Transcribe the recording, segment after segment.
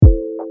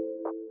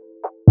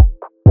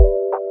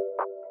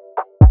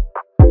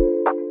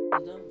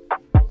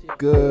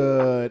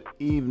Good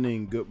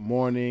evening, good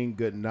morning,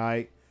 good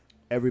night,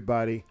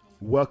 everybody.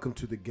 Welcome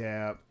to The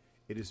Gab.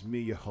 It is me,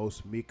 your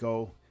host,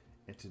 Miko,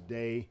 and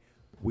today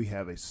we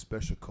have a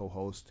special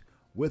co-host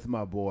with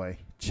my boy,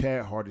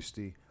 Chad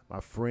Hardesty,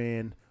 my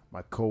friend,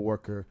 my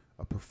co-worker,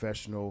 a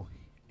professional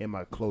in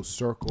my close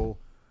circle,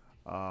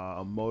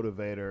 a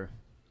motivator.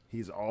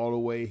 He's all the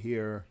way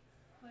here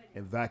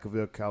in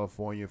Vacaville,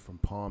 California from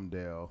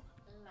Palmdale.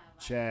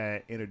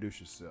 Chad, introduce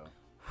yourself.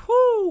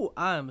 Whoo!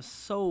 I am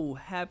so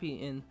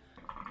happy and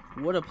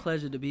what a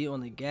pleasure to be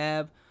on the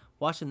Gab.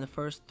 Watching the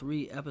first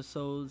 3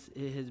 episodes,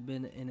 it has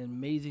been an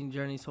amazing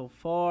journey so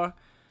far.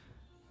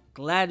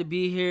 Glad to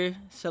be here,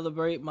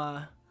 celebrate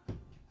my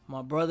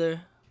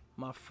brother,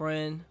 my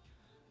friend,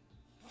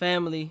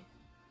 family,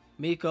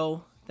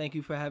 Miko. Thank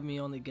you for having me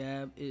on the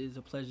Gab. It is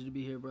a pleasure to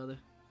be here, brother.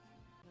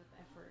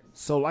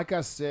 So like I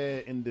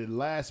said in the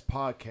last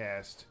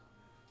podcast,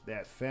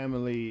 that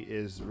family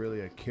is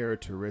really a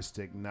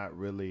characteristic, not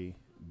really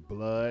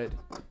blood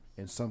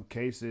in some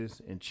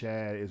cases. And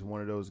Chad is one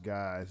of those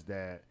guys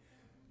that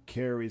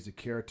carries the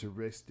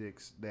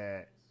characteristics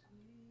that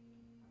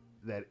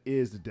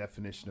is the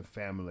definition of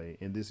family.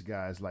 And this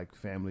guy is like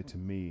family to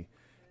me.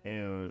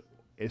 And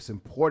it's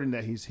important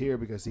that he's here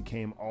because he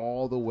came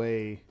all the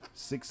way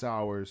 6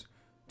 hours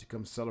to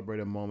come celebrate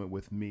a moment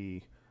with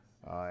me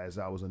as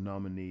I was a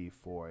nominee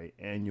for an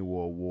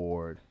annual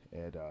award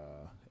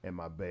at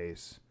my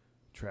base,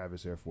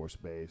 Travis Air Force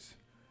Base.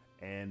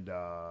 And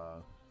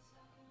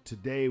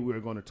today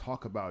we're going to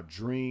talk about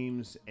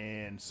dreams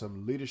and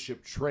some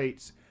leadership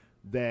traits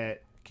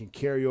that can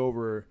carry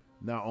over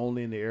not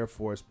only in the Air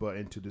Force but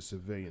into the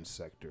civilian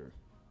sector.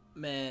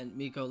 Man,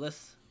 Miko,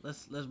 let's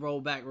roll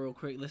back real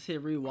quick. Let's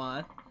hit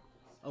rewind.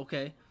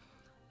 Okay.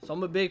 So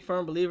I'm a big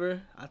firm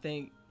believer. I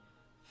think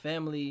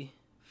family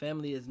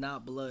is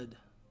not blood.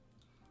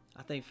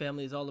 I think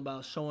family is all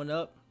about showing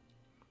up.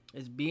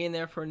 It's being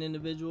there for an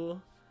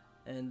individual.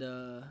 And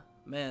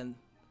man,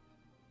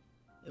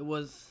 it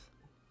was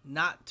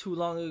not too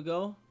long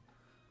ago,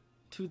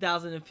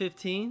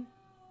 2015.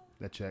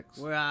 That checks.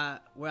 Where I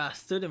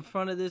stood in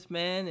front of this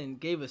man and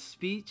gave a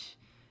speech,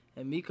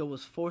 and Miko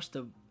was forced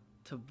to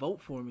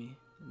vote for me,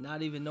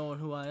 not even knowing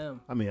who I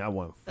am. I mean, I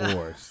wasn't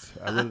forced.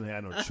 I really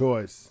had no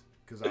choice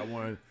because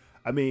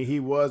he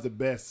was the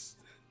best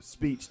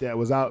speech that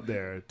was out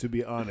there, to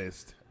be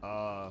honest.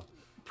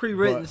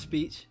 Pre-written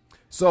speech.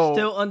 So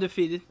still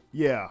undefeated.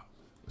 Yeah.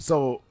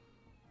 So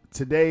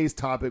today's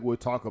topic will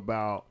talk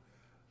about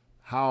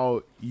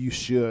how you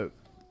should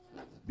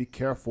be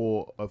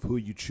careful of who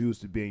you choose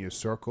to be in your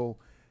circle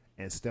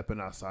and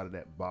stepping outside of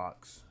that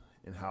box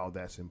and how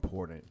that's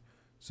important.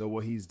 So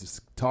what he's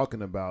just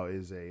talking about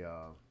is a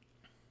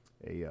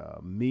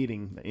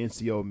meeting, an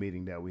NCO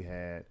meeting that we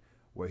had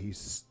where he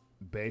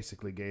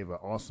basically gave an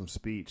awesome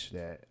speech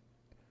that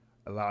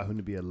allowed him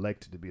to be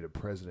elected to be the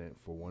president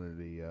for one of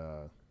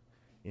the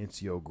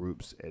NCO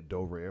groups at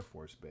Dover Air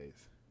Force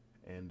Base.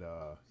 And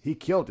he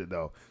killed it,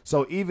 though.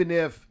 So even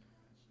if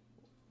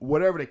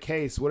whatever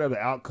the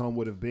outcome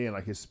would have been,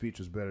 like his speech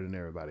was better than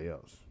everybody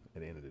else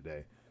at the end of the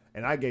day.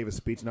 And I gave a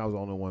speech, and I was the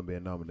only one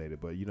being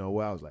nominated. But you know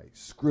what? I was like,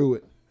 screw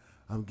it.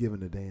 I'm giving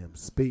the damn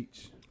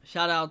speech.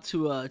 Shout out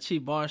to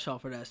Chief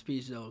Barnshaw for that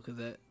speech, though, because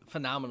that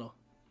phenomenal.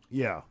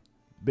 Yeah.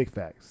 Big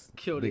facts.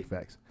 Killed Big it.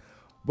 facts.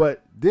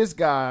 But this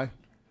guy,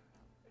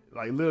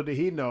 like little did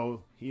he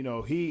know,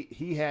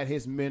 he had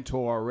his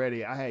mentor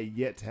already. I had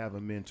yet to have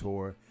a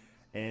mentor.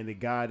 And the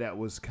guy that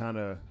was kind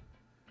of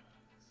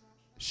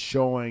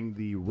showing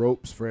the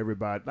ropes for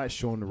everybody, not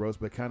showing the ropes,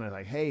 but kind of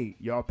like, hey,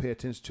 y'all pay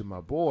attention to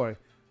my boy,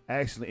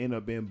 actually ended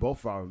up being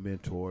both our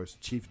mentors,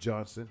 Chief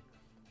Johnson,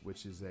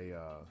 which is a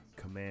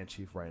command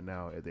chief right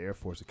now at the Air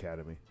Force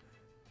Academy.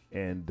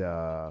 And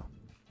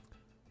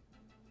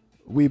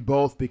we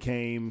both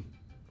became,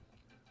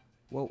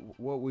 we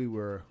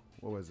were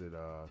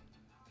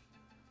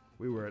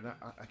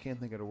I can't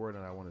think of the word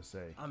that I want to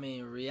say. I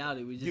mean, in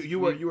reality, we just... You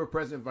were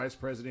president, vice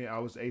president. I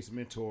was ace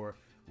mentor.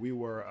 We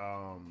were...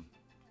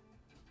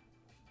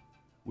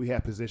 we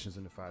had positions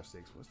in the 5-6.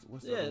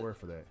 What's the other word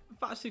for that?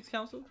 5-6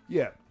 council?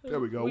 Yeah,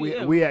 there we go.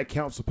 We had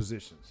council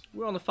positions.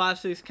 We're on the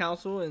 5-6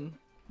 council, and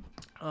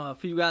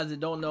for you guys that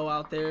don't know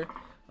out there,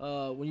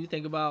 when you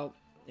think about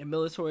a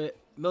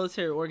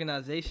military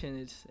organization,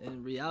 it's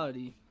in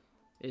reality,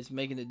 it's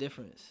making a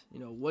difference.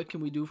 What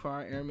can we do for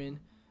our airmen?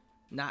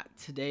 Not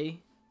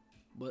today,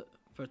 but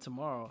for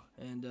tomorrow.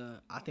 And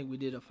I think we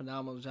did a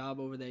phenomenal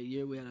job over that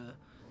year. We had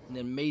an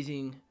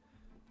amazing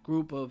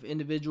group of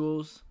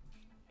individuals.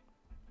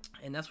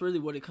 And that's really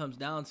what it comes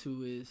down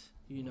to is,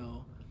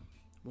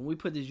 when we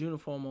put this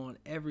uniform on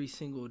every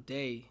single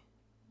day,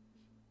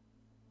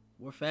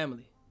 we're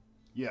family.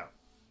 Yeah.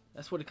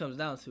 That's what it comes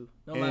down to,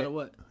 no matter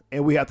what.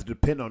 And we have to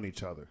depend on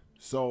each other.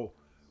 So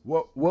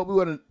what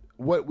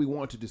we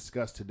want to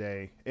discuss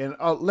today, and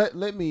let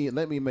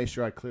me make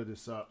sure I clear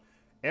this up.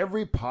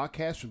 Every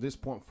podcast from this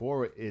point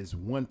forward is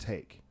one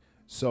take.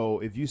 So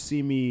if you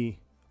see me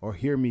or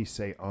hear me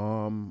say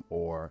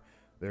or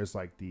there's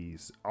like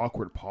these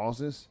awkward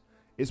pauses,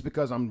 it's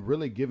because I'm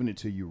really giving it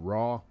to you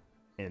raw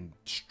and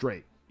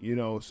straight, you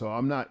know. So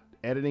I'm not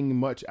editing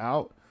much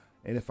out.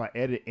 And if I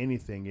edit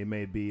anything, it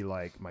may be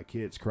like my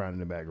kids crying in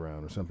the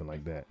background or something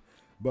like that.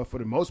 But for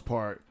the most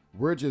part,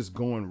 we're just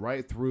going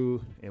right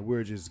through and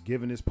we're just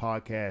giving this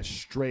podcast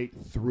straight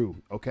through.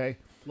 Okay.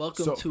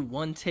 Welcome to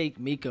One Take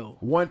Miko.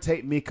 One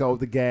Take Miko,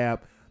 the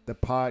Gab, the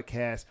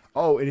podcast.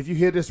 Oh, and if you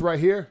hear this right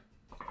here,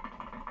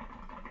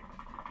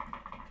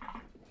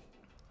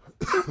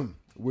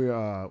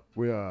 we're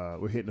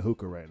hitting the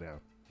hookah right now.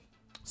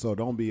 So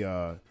don't be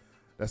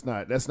that's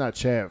not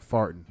Chad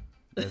farting.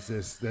 That's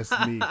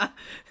me.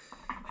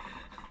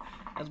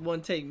 That's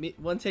One Take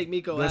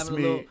Miko That's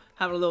having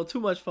a little too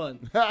much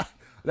fun.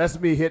 That's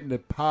me hitting the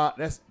pod.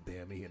 That's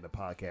damn me hitting the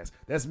podcast.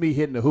 That's me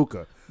hitting the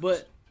hookah.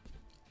 But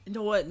you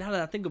know what? Now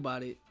that I think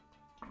about it,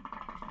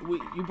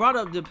 you brought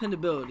up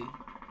dependability,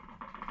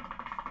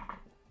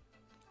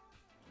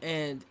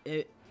 and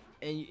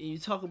you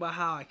talk about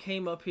how I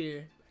came up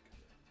here.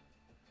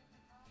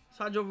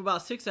 So I drove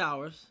about 6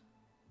 hours,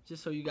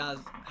 just so you guys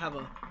have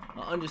a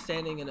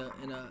understanding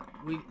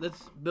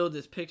let's build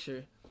this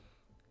picture.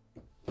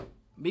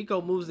 Miko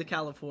moves to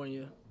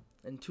California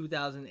in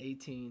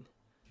 2018.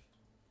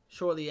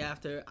 Shortly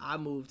after, I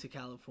moved to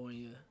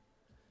California,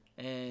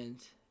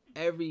 and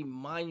every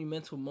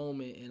monumental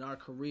moment in our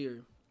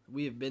career,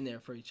 we have been there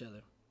for each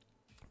other.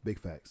 Big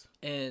facts.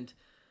 And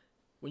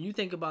when you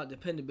think about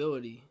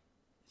dependability,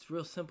 it's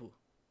real simple.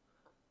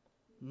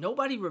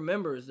 Nobody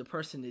remembers the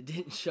person that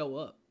didn't show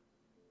up.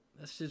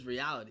 That's just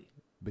reality.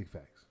 Big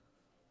facts.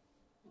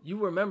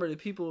 You remember the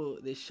people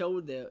that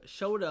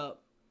showed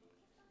up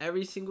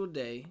every single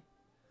day,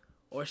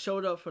 or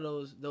showed up for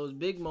those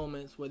big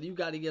moments, whether you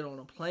got to get on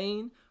a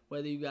plane,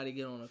 whether you got to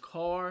get on a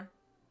car.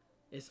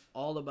 It's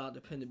all about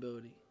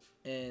dependability.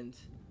 And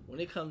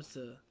when it comes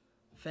to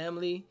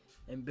family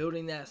and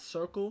building that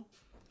circle,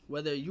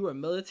 whether you are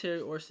military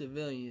or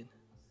civilian,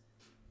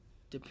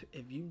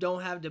 if you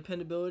don't have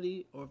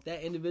dependability, or if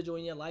that individual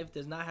in your life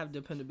does not have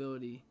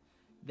dependability,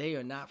 they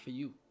are not for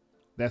you.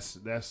 That's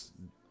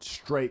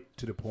straight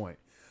to the point.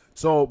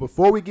 So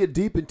before we get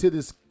deep into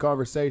this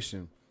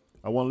conversation,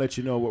 I want to let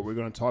you know what we're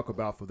going to talk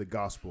about for the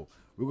gospel.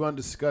 We're going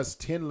to discuss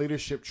 10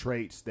 leadership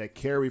traits that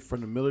carry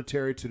from the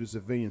military to the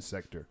civilian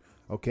sector.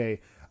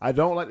 Okay, I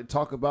don't like to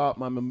talk about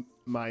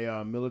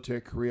my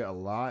military career a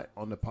lot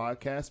on the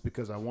podcast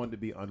because I want to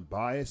be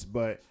unbiased.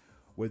 But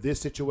with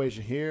this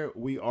situation here,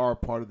 we are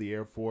part of the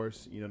Air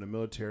Force. You know, the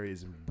military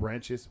is in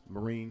branches: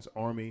 Marines,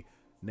 Army,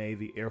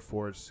 Navy, Air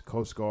Force,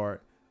 Coast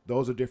Guard.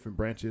 Those are different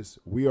branches.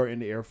 We are in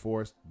the Air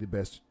Force, the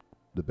best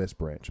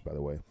branch, by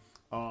the way.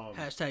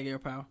 Hashtag Air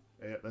Power.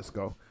 Yeah, let's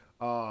go.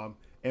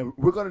 And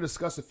we're going to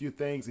discuss a few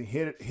things and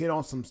hit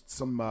on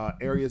some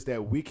areas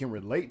that we can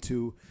relate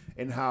to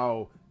and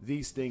how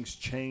these things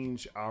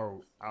change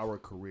our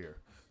career.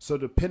 So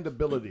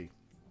dependability.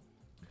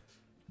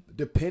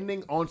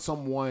 Depending on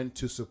someone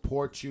to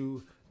support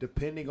you,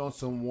 depending on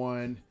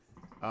someone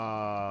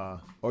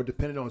or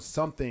depending on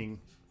something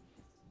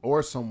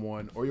or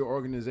someone or your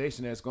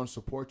organization that's going to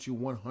support you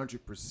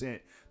 100%.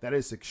 That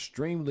is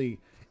extremely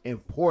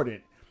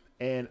important.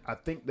 And I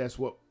think that's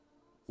what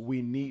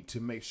we need to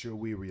make sure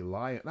we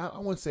rely on. I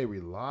wouldn't say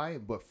rely,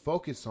 but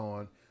focus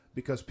on,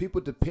 because people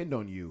depend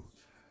on you.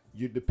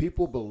 The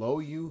people below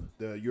you,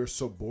 your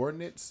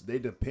subordinates, they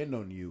depend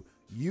on you.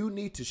 You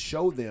need to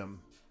show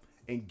them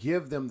and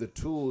give them the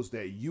tools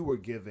that you were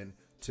given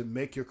to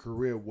make your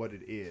career what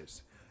it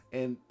is.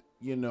 And,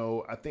 you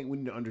know, I think we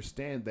need to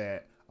understand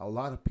that a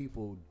lot of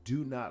people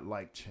do not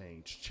like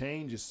change.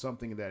 Change is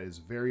something that is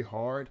very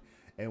hard.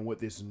 And with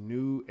this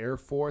new Air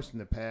Force in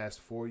the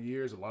past 4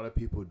 years, a lot of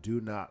people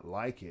do not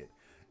like it.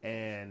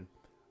 And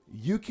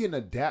you can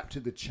adapt to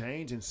the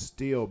change and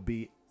still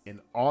be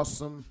an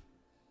awesome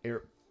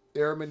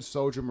airman,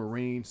 soldier,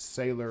 Marine,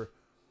 sailor,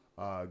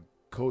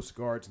 Coast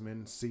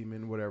Guardsman,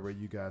 seaman, whatever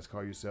you guys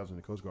call yourselves in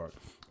the Coast Guard.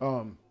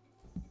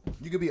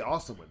 You can be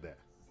awesome with that.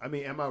 I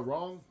mean, am I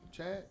wrong,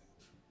 Chad?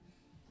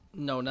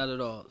 No, not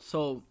at all.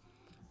 So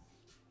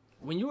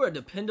when you are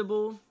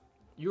dependable,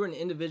 you're an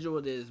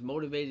individual that is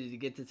motivated to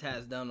get the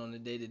task done on a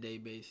day-to-day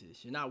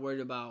basis. You're not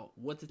worried about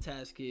what the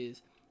task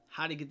is,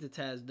 how to get the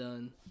task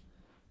done.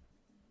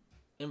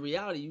 In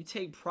reality, you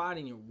take pride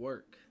in your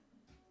work.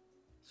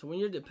 So when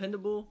you're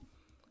dependable,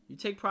 you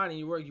take pride in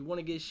your work. You want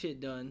to get shit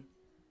done.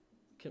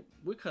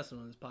 We're cussing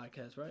on this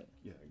podcast, right?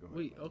 Yeah, go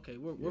ahead.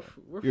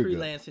 We're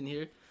freelancing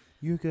here.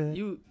 You're good.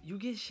 You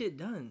get shit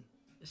done.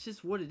 It's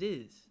just what it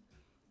is.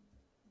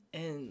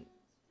 And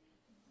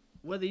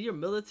whether you're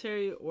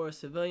military or a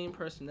civilian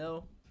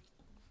personnel,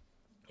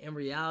 in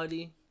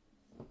reality,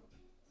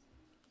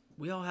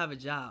 we all have a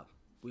job.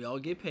 We all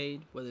get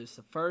paid, whether it's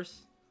the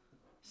first,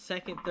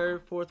 second,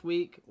 third, fourth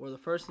week, or the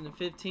 1st and the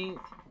 15th.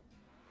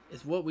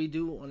 It's what we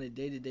do on a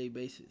day-to-day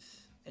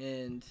basis.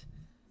 And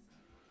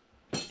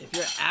if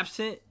you're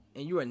absent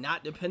and you are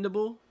not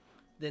dependable,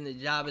 then the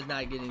job is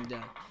not getting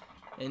done.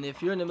 And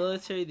if you're in the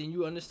military, then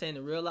you understand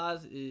and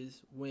realize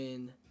is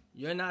when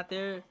you're not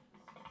there,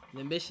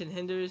 the mission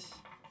hinders.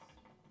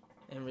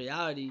 In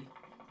reality,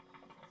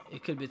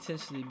 it could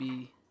potentially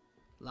be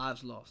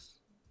lives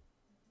lost.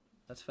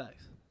 That's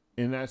facts.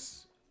 And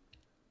that's,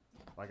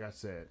 like I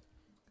said,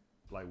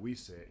 like we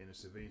said, in the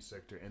civilian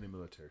sector and the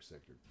military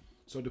sector.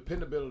 So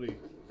dependability,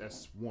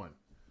 that's one.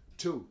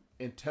 Two,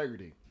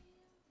 integrity.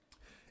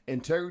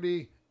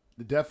 Integrity,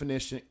 the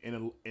definition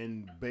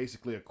in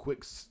basically a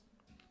quick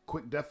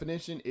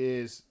definition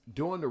is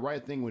doing the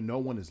right thing when no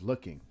one is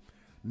looking.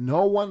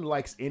 No one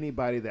likes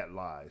anybody that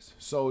lies.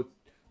 So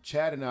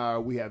Chad and I,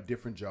 we have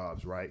different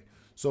jobs, right?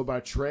 So by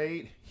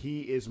trade,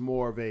 he is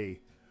more of a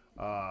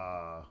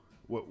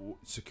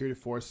security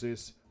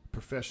forces,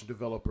 professional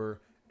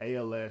developer,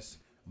 ALS,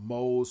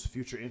 MOS,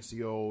 future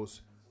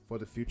NCOs for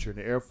the future in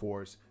the Air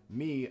Force.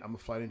 Me, I'm a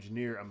flight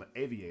engineer. I'm an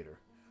aviator.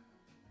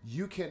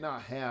 You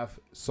cannot have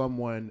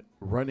someone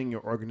running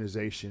your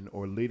organization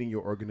or leading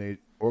your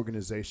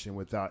organization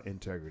without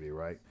integrity,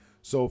 right?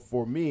 So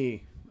for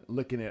me,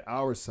 looking at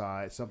our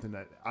side, something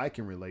that I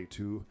can relate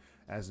to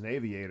as an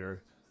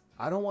aviator,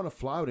 I don't want to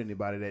fly with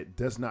anybody that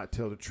does not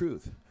tell the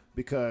truth.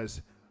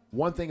 Because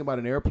one thing about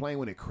an airplane,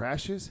 when it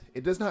crashes,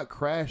 it does not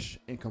crash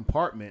in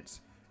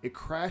compartments. It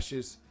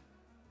crashes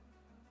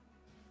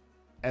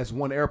as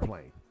one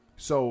airplane.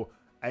 So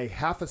a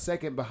half a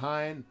second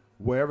behind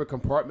wherever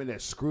compartment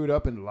that screwed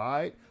up and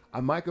lied,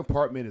 my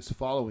compartment is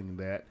following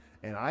that,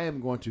 and I am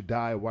going to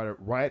die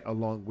right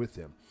along with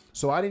them.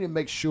 So I need to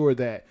make sure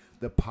that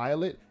the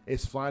pilot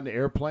is flying the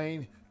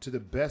airplane to the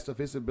best of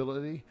his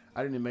ability.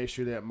 I need to make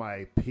sure that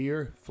my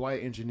peer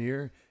flight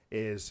engineer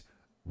is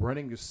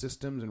running the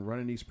systems and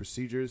running these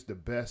procedures the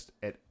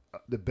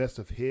best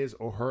of his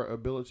or her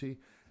ability.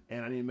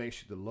 And I need to make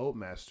sure the load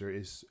master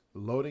is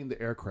loading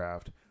the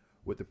aircraft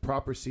with the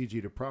proper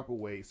CG, the proper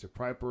weights, the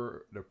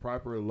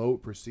proper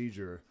load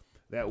procedure.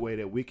 That way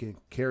that we can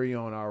carry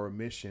on our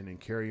mission and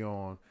carry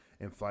on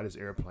and fly this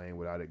airplane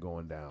without it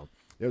going down.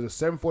 There was a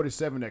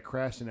 747 that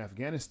crashed in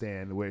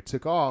Afghanistan where it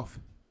took off.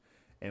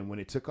 And when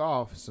it took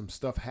off, some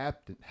stuff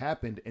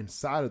happened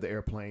inside of the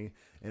airplane,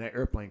 and that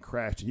airplane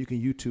crashed. And you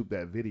can YouTube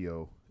that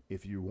video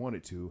if you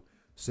wanted to.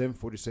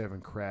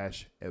 747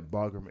 crash at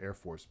Bagram Air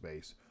Force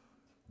Base.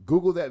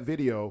 Google that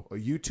video or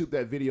YouTube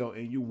that video,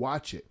 and you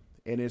watch it.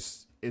 And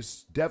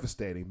it's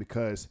devastating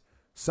because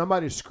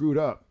somebody screwed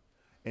up,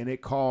 and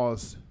it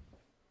caused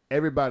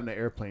everybody in the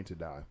airplane to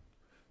die.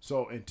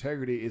 So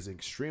integrity is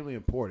extremely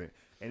important.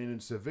 And in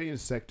the civilian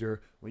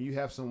sector, when you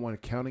have someone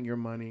counting your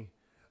money,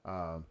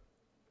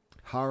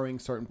 hiring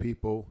certain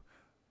people,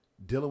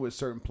 dealing with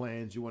certain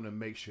plans, you want to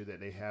make sure that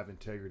they have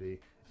integrity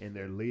and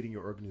they're leading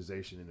your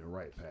organization in the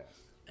right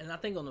path. And I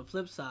think on the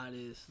flip side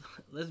is,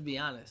 let's be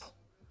honest,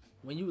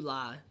 when you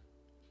lie,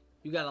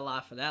 you got to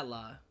lie for that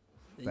lie.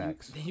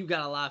 Facts. Then you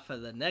got to lie for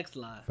the next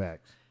lie.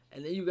 Facts.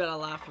 And then you got to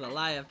lie for the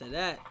lie after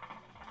that.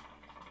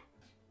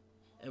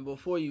 And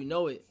before you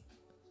know it,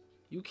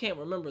 you can't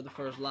remember the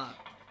first lie.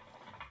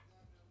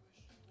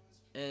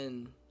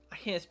 And I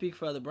can't speak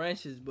for other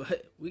branches,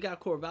 but we got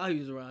core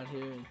values around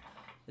here, and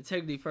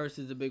integrity first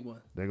is a big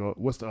one. There go.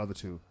 What's the other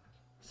two?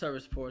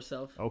 Service before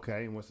self.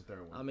 Okay, and what's the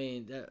third one? I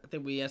mean, I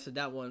think we answered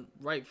that one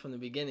right from the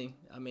beginning.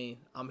 I mean,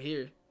 I'm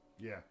here.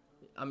 Yeah.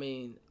 I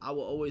mean, I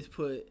will always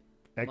put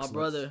Excellence. my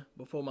brother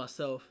before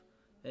myself,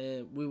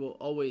 and we will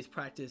always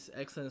practice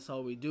excellence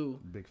all we do.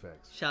 Big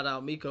facts. Shout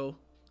out Miko.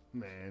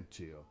 Man,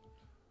 chill.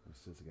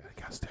 This guy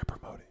got to stay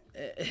promoted.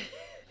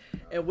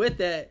 And with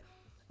that,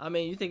 I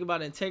mean, you think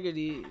about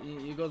integrity,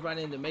 it goes right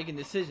into making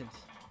decisions.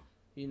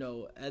 You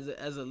know, as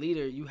a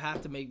leader, you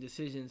have to make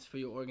decisions for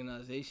your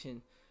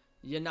organization.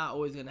 You're not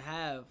always going to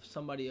have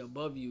somebody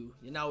above you.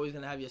 You're not always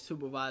going to have your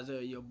supervisor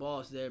or your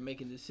boss there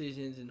making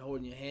decisions and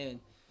holding your hand.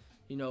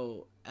 You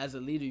know, as a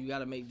leader, you got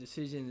to make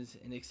decisions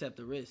and accept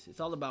the risk. It's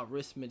all about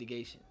risk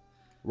mitigation.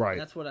 Right.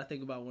 And that's what I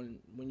think about when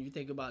you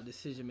think about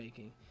decision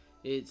making.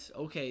 It's,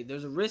 okay,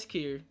 there's a risk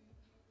here.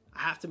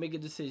 I have to make a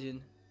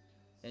decision.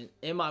 And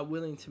am I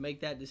willing to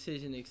make that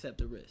decision and accept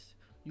the risk?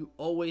 You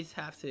always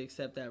have to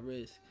accept that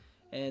risk.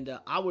 And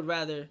I would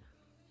rather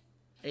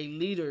a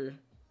leader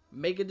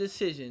make a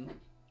decision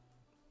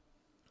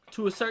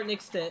to a certain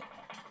extent.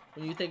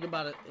 When you think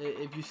about it,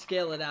 if you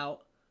scale it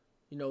out,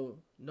 you know,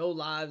 no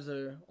lives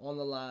are on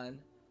the line.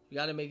 You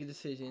got to make a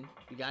decision.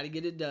 You got to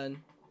get it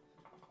done.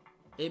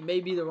 It may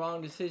be the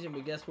wrong decision,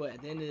 but guess what?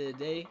 At the end of the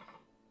day,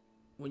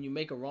 when you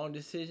make a wrong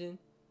decision,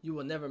 you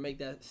will never make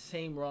that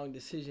same wrong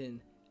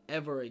decision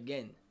ever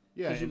again.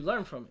 Yeah, because you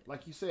learn from it.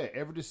 Like you said,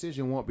 every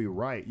decision won't be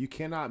right. You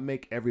cannot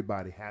make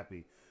everybody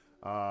happy,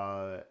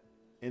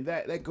 and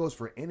that goes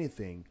for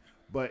anything.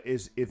 But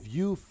if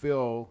you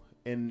feel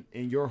in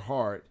your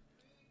heart,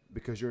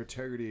 because your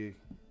integrity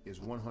is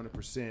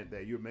 100%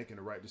 that you're making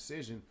the right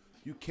decision,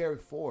 you carry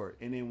forward.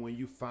 And then when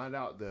you find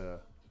out the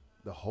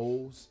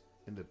holes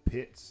and the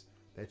pits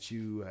that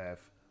you have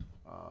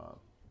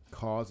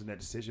caused in that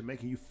decision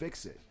making, you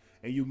fix it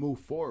and you move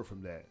forward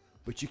from that.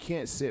 But you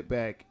can't sit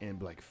back and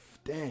be like,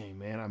 dang,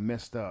 man, I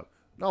messed up.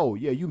 No,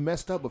 yeah, you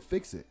messed up, but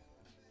fix it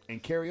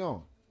and carry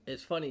on.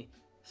 It's funny.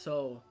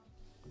 So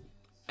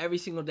every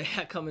single day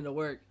I come into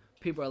work,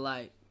 people are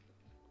like,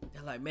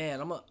 they're like, man,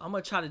 I'm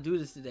gonna try to do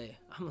this today.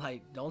 I'm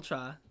like, don't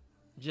try,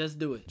 just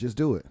do it. Just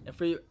do it. And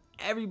for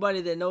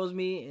everybody that knows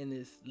me and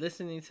is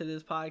listening to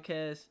this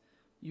podcast,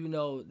 you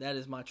know that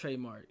is my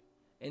trademark.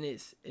 and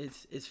it's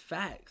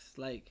facts.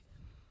 Like,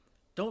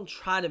 don't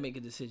try to make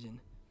a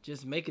decision.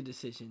 Just make a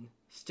decision.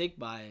 Stick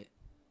by it.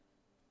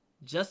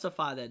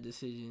 Justify that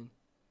decision.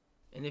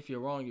 And if you're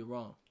wrong, you're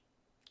wrong.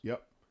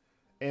 Yep.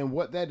 And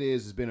what that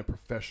is being a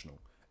professional.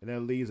 And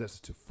that leads us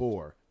to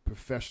 4,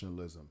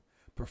 professionalism.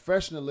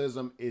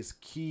 Professionalism is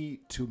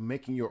key to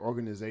making your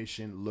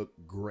organization look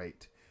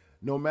great.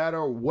 No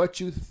matter what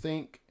you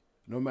think,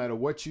 no matter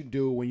what you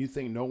do, when you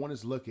think no one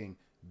is looking,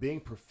 being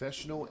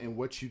professional in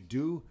what you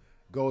do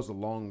goes a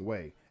long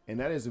way. And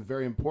that is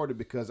very important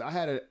because I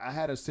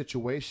had a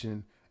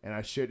situation, and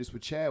I shared this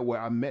with Chad,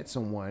 where I met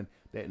someone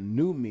that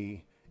knew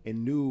me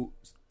and knew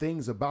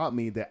things about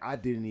me that I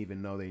didn't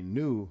even know they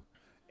knew.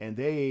 And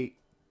they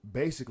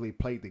basically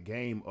played the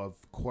game of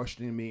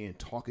questioning me and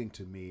talking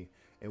to me.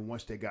 And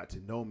once they got to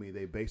know me,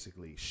 they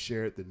basically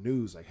shared the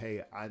news like,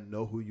 hey, I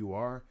know who you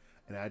are,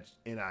 and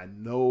I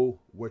know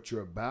what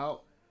you're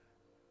about.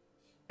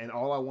 And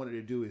all I wanted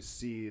to do is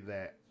see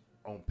that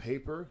on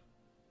paper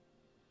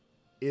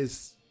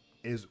is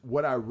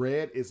what I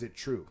read, is it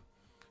true?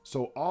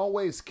 So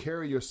always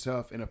carry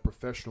yourself in a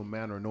professional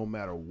manner no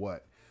matter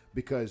what,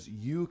 because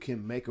you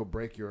can make or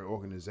break your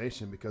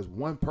organization, because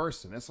one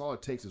person, that's all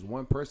it takes, is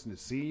one person to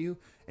see you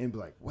and be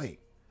like, wait,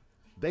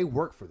 they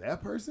work for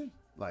that person?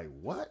 Like,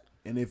 what?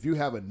 And if you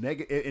have a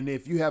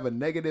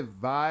negative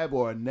vibe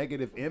or a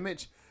negative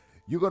image,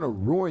 you're going to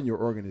ruin your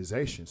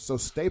organization. So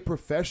stay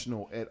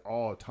professional at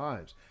all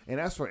times. And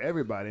that's for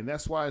everybody. And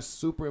that's why it's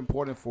super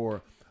important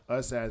for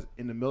us as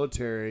in the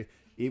military,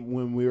 even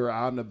when we're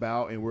out and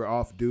about and we're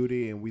off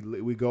duty and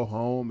we go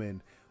home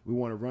and we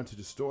want to run to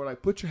the store,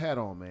 like, put your hat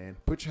on, man.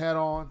 Put your hat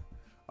on.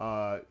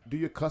 Do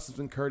your customs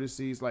and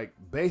courtesies, like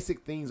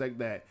basic things like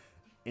that.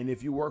 And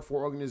if you work for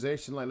an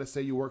organization, like let's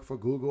say you work for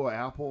Google or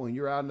Apple and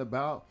you're out and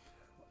about,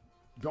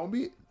 don't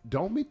be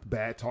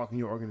bad talking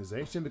your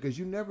organization, because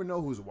you never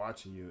know who's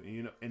watching you. And,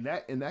 you know,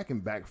 and that can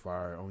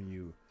backfire on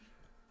you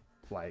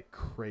like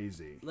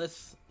crazy.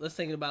 Let's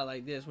think about it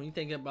like this. When you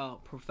think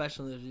about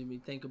professionalism, you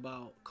think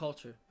about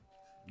culture.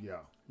 Yeah.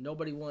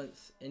 Nobody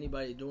wants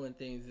anybody doing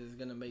things that's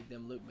gonna make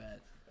them look bad.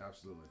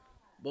 Absolutely.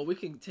 But we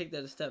can take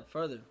that a step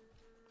further.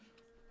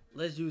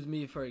 Let's use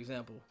me for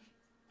example.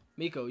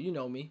 Miko, you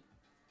know me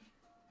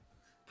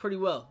pretty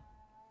well.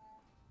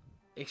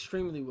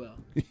 Extremely well.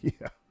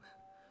 Yeah.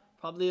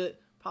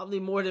 Probably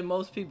more than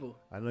most people.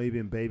 I know you've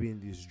been babying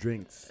these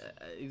drinks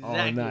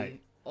Exactly.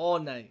 All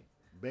night.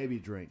 Baby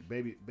drink,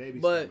 baby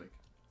but stomach.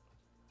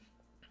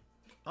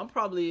 I'm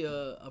probably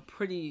a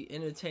pretty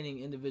entertaining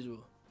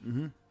individual.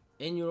 Mm-hmm.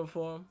 In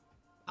uniform,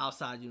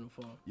 outside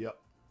uniform. Yep.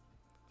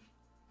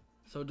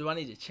 So do I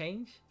need to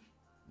change?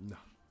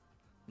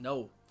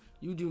 No,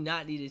 you do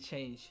not need to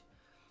change.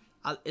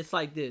 It's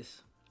like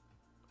this.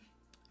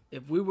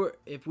 If we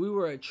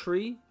were a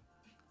tree,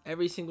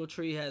 every single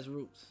tree has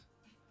roots.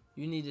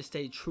 You need to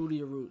stay true to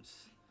your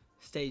roots.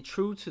 Stay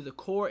true to the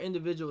core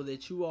individual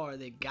that you are,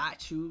 that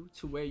got you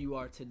to where you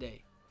are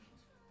today.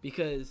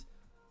 Because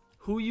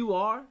who you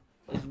are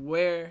is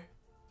where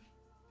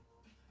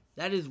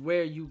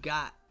you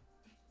got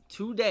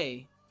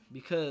today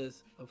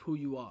because of who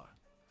you are.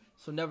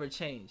 So never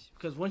change.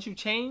 Because once you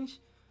change,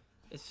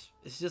 it's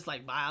just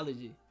like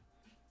biology.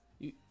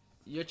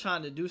 You're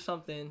trying to do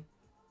something,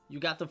 you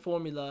got the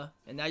formula,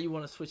 and now you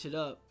want to switch it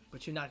up,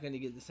 but you're not going to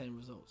get the same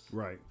results.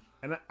 Right.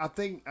 And I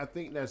think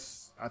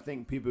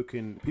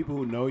people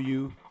who know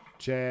you,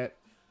 Chad,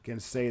 can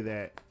say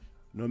that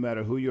no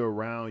matter who you're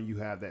around, you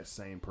have that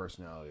same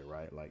personality,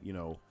 right? Like, you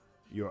know,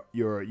 you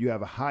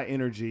have a high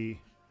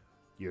energy,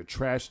 you're a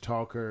trash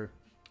talker,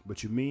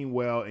 but you mean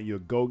well, and you're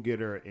a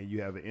go-getter, and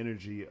you have an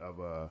energy of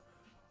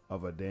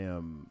a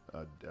damn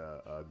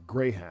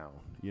greyhound.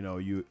 You know,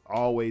 you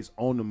always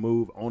on the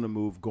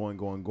move,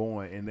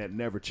 going, and that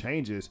never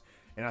changes.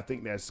 And I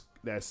think that's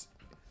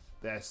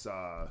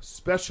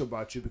special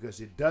about you,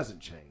 because it doesn't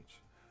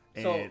change.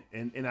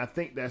 And I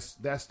think that's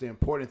the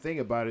important thing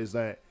about it, is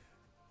that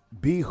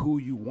be who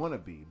you want to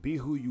be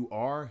who you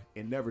are,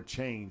 and never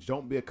change.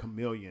 Don't be a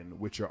chameleon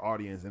with your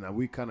audience. And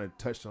we kind of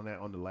touched on that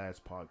on the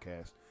last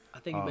podcast. I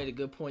think you made a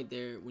good point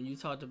there when you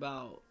talked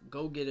about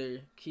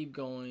go-getter, keep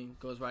going,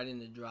 goes right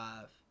into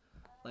drive.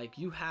 Like,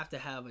 you have to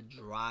have a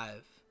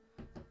drive.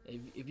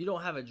 If you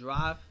don't have a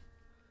drive,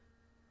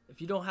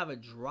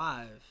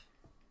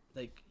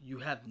 like, you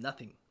have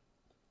nothing.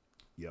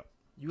 Yep.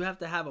 You have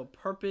to have a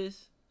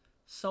purpose,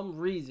 some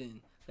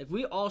reason. Like,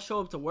 we all show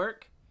up to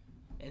work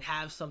and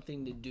have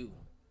something to do.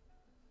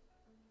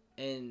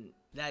 And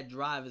that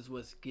drive is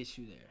what gets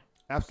you there.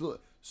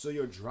 Absolutely. So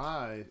your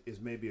drive is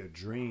maybe a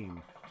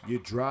dream. Your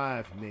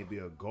drive may be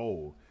a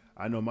goal.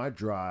 I know my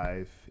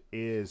drive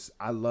is,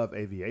 I love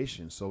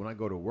aviation. So when I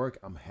go to work,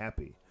 I'm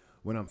happy.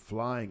 When I'm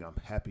flying, I'm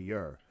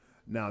happier.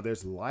 Now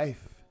there's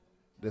life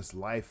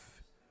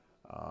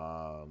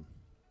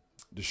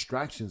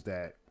distractions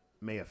that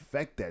may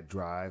affect that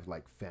drive,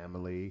 like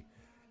family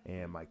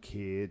and my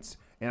kids.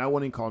 And I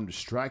wouldn't call them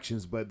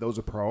distractions, but those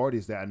are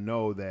priorities that I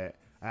know that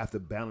I have to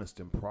balance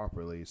them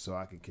properly so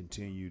I can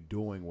continue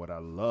doing what I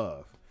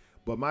love.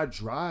 But my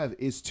drive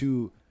is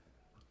to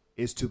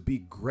be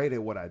great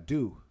at what I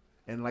do.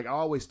 And like I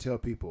always tell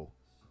people,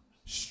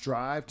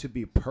 strive to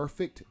be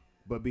perfect,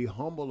 but be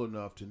humble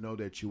enough to know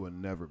that you will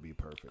never be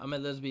perfect. I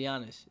mean, let's be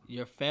honest.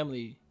 Your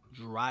family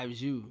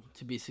drives you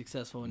to be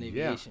successful in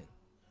aviation.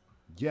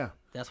 Yeah.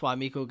 That's why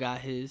Miko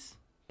got his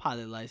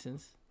pilot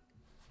license.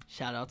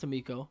 Shout out to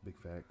Miko. Big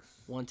facts.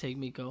 One take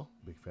Miko.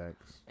 Big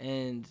facts.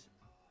 And,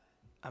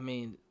 I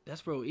mean,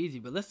 that's real easy.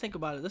 But let's think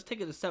about it. Let's take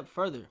it a step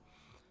further.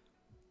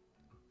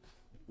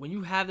 When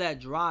you have that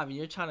drive and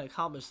you're trying to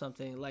accomplish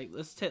something, like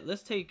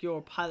let's take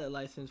your pilot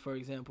license, for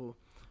example.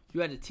 You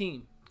had a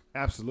team.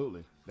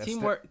 Absolutely. That's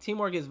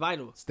Teamwork is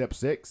vital. Step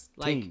 6,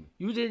 like, team.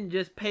 You didn't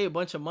just pay a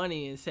bunch of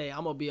money and say,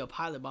 I'm going to be a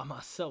pilot by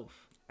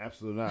myself.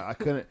 Absolutely not.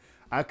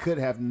 I could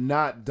have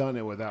not done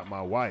it without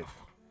my wife.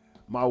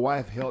 My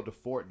wife held the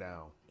fort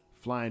down,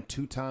 flying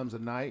 2 times a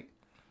night,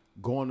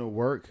 going to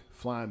work,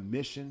 flying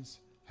missions,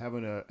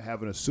 having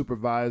a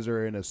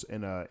supervisor in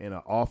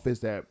an office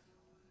that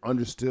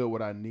understood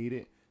what I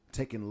needed,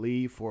 taking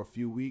leave for a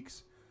few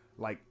weeks,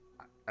 like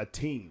a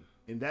team.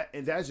 And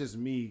that's just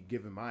me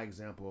giving my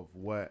example of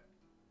what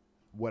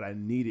I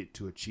needed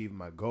to achieve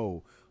my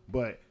goal.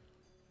 But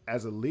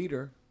as a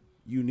leader,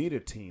 you need a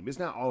team. It's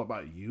not all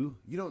about you.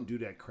 You don't do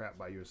that crap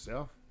by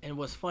yourself. And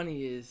what's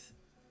funny is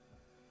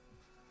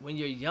when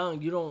you're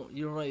young, you don't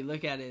really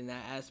look at it in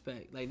that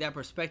aspect. Like, that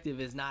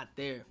perspective is not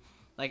there.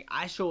 Like,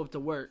 I show up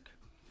to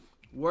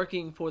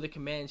working for the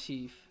command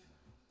chief,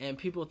 and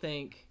people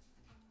think,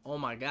 oh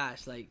my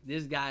gosh, like,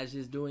 this guy's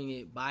just doing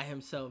it by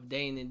himself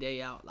day in and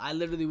day out. I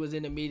literally was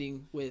in a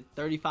meeting with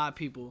 35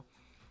 people,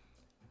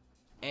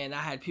 and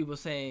I had people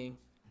saying,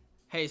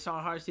 hey,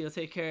 Chad Hardesty will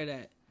take care of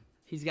that.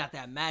 He's got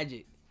that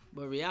magic.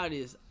 But reality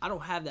is, I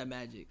don't have that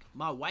magic.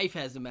 My wife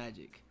has the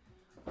magic.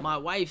 My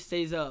wife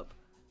stays up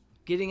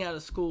getting out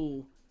of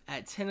school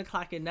at 10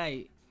 o'clock at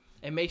night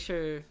and make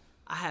sure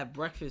I have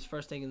breakfast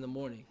first thing in the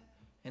morning.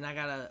 And I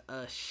got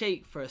a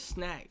shake for a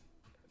snack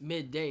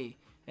midday.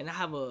 And I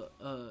have a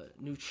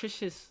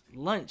nutritious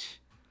lunch.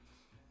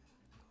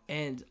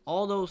 And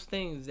all those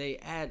things, they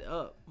add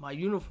up. My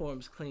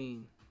uniform's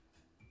clean.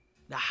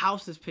 The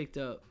house is picked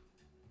up.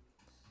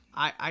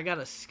 I got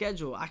a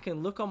schedule. I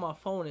can look on my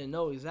phone and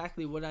know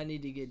exactly what I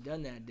need to get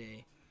done that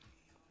day.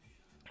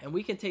 And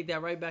we can take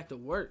that right back to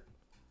work.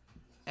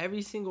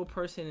 Every single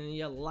person in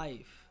your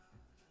life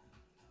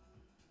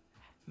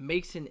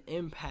makes an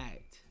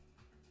impact,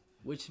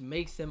 which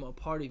makes them a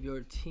part of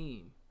your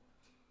team.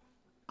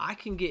 I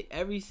can get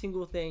every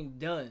single thing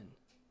done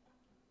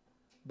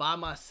by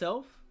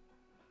myself,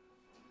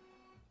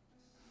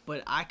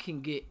 but I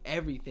can get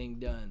everything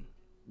done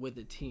with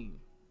a team.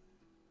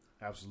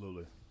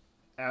 Absolutely.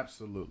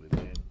 Absolutely,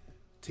 man.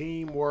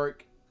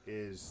 Teamwork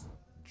is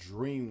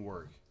dream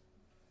work.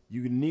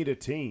 You need a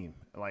team.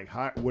 Like,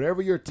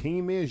 whatever your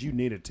team is, you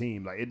need a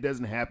team. Like, it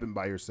doesn't happen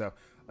by yourself.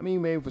 I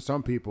mean, maybe for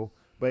some people,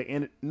 but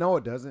no,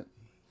 it doesn't.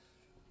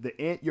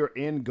 Your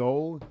end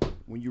goal,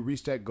 when you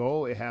reach that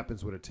goal, it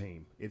happens with a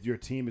team. If your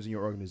team is in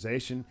your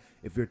organization,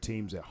 if your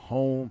team's at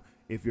home,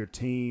 if your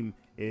team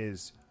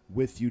is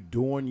with you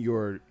during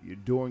your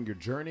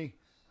journey,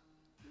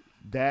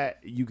 that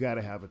you got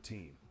to have a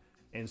team.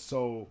 And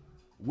so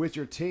with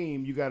your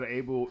team, you got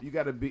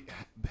to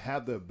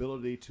have the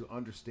ability to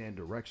understand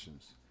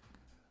directions.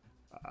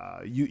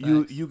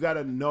 You got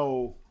to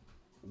know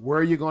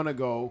where you're gonna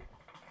go,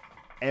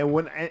 and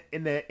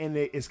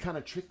it's kind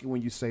of tricky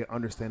when you say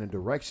understanding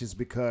directions,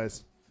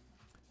 because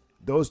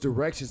those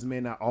directions may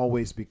not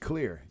always be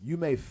clear. You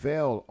may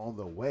fail on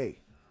the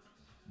way,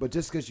 but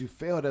just because you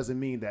fail doesn't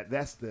mean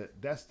that's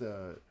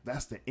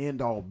the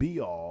end all be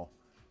all,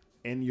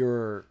 and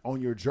you're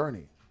on your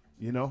journey,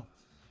 you know.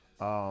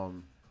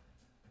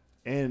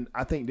 And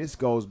I think this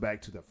goes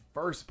back to the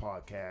first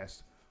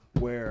podcast,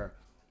 where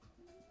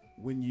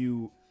when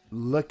you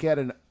look at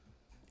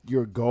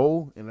your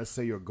goal, and let's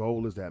say your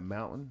goal is that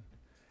mountain,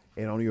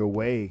 and on your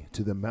way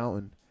to the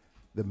mountain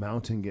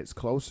gets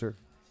closer,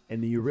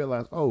 and then you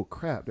realize, oh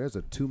crap, there's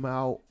a 2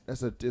 mile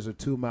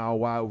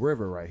wide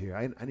river right here.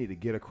 I need to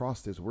get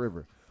across this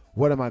river.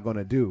 What am I going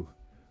to do?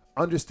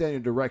 Understand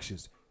your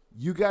directions.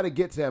 You got to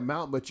get to that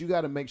mountain, but you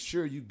got to make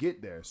sure you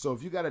get there. So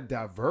if you got to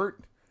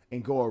divert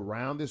and go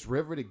around this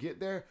river to get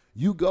there,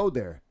 you go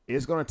there.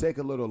 It's going to take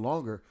a little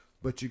longer,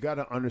 but you got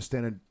to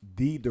understand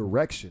the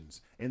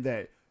directions, and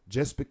that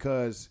just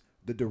because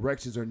the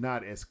directions are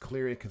not as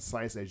clear and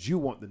concise as you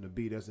want them to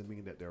be doesn't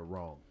mean that they're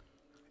wrong.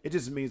 It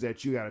just means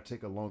that you got to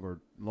take a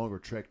longer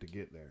trek to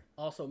get there.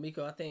 Also,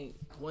 Miko, I think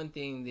one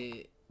thing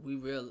that we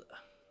realize,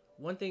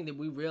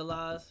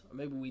 or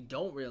maybe we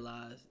don't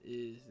realize,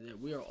 is that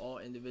we are all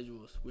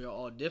individuals. We are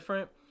all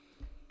different.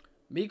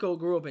 Miko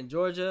grew up in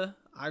Georgia.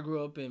 I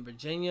grew up in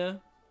Virginia.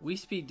 We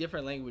speak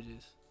different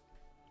languages.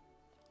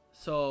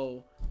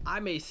 So I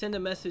may send a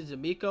message to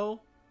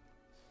Miko,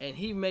 and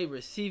he may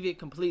receive it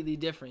completely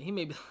different. He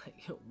may be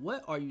like,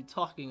 what are you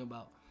talking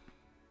about?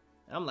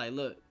 And I'm like,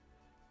 look,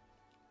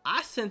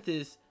 I sent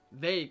this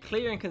very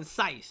clear and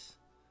concise,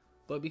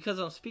 but because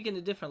I'm speaking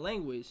a different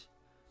language,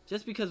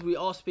 just because we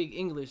all speak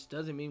English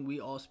doesn't mean we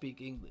all speak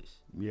English.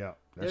 Yeah,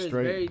 that's There's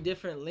straight. very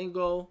different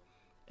lingo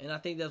And I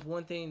think that's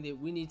one thing that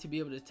we need to be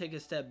able to take a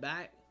step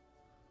back,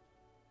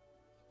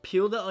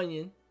 peel the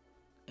onion,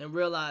 and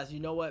realize, you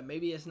know what,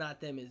 maybe it's not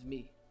them, it's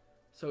me.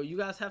 So you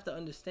guys have to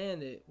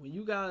understand that when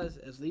you guys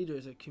as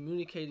leaders are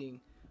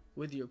communicating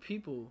with your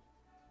people,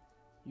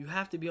 you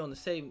have to be on the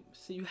same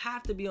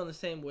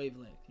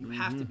wavelength. You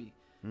have to be.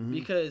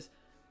 Because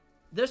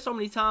there's so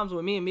many times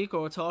when me and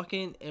Miko are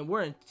talking and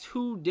we're in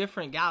two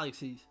different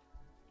galaxies.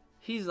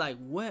 He's like,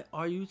 what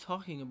are you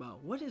talking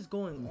about? What is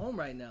going on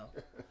right now?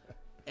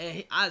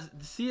 And I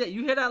see that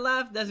you hear that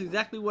laugh. That's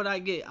exactly what I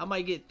get. I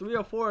might get 3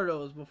 or 4 of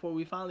those before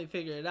we finally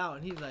figure it out.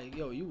 And he's like,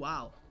 yo, you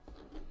wild.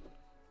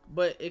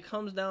 But it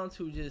comes down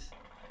to just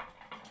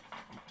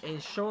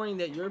ensuring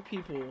that your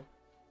people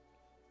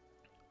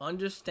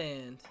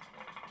understand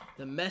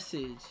the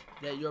message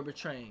that you're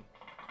betraying.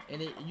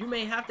 And you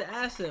may have to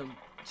ask them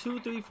 2,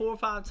 3, 4,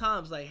 5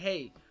 times, like,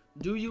 hey,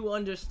 do you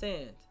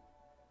understand?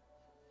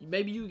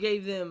 Maybe you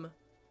gave them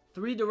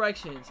 3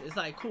 directions. It's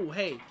like, cool,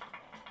 hey,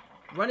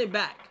 run it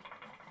back.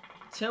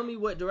 Tell me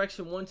what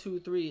direction 1, 2,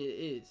 3 it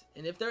is.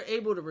 And if they're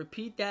able to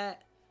repeat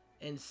that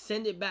and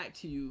send it back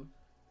to you,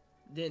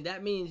 then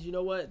that means, you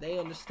know what, they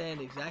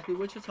understand exactly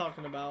what you're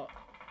talking about,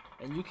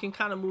 and you can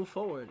kind of move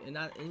forward. And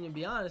to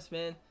be honest,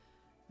 man,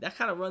 that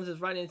kind of runs us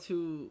right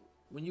into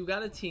when you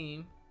got a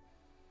team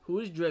who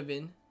is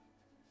driven,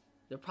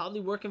 they're probably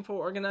working for an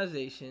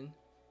organization.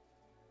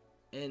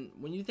 And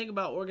when you think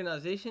about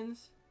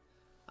organizations,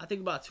 I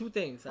think about 2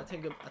 things. I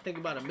think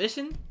about a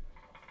mission,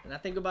 and I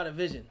think about a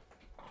vision.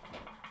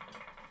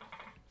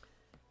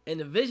 And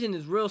the vision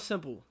is real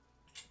simple.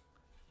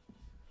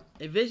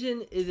 A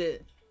vision is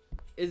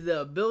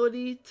the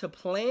ability to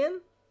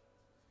plan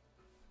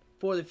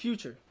for the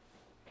future.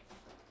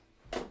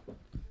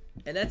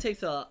 And that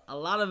takes a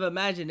lot of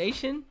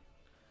imagination.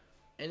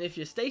 And if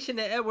you're stationed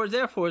at Edwards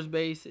Air Force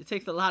Base, it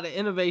takes a lot of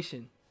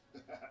innovation.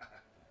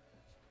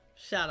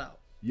 Shout out.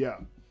 Yeah.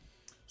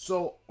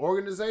 So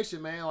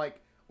organization, man,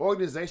 like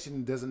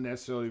organization doesn't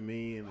necessarily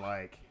mean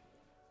like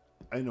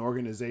an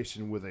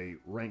organization with a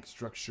rank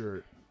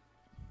structure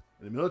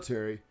in the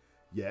military,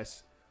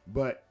 yes.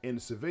 But in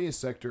the civilian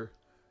sector,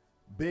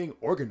 being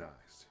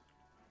organized,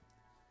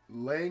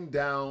 laying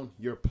down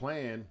your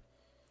plan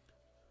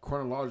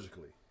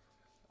chronologically.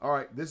 All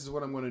right, this is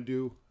what I'm going to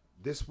do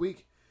this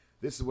week.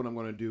 This is what I'm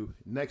going to do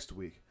next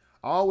week.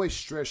 I always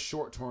stress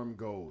short-term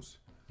goals.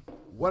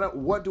 What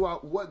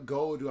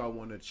goal do I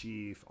want to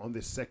achieve on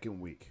this second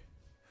week?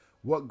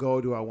 What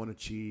goal do I want to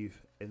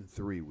achieve in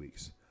 3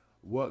 weeks?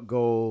 What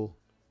goal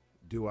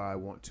do I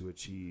want to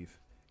achieve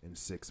in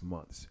 6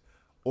 months?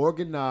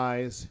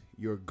 Organize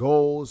your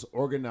goals,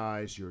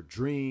 organize your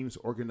dreams,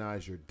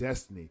 organize your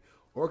destiny.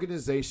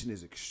 Organization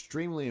is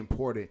extremely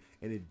important,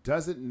 and it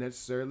doesn't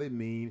necessarily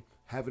mean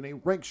having a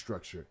rank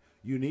structure.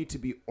 You need to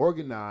be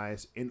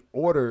organized in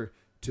order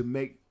to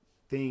make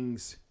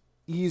things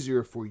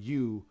easier for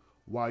you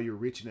while you're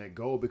reaching that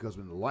goal, because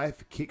when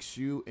life kicks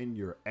you in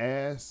your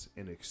ass,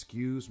 and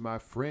excuse my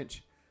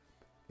French,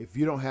 if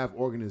you don't have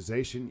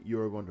organization,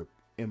 you're going to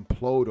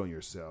implode on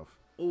yourself.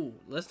 Ooh,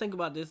 let's think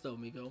about this though,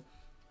 Miko.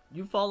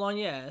 You fall on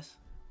your ass.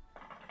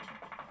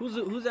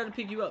 Who's there to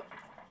pick you up?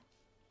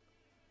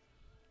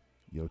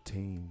 Your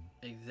team.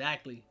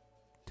 Exactly.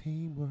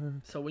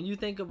 Teamwork. So when you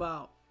think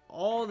about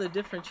all the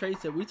different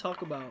traits that we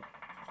talk about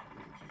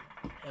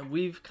and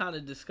we've kind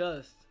of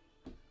discussed,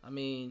 I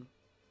mean,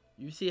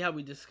 you see how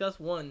we discuss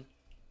one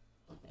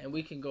and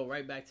we can go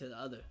right back to the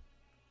other.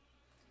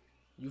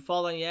 You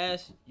fall on your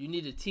ass, you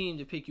need a team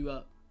to pick you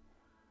up.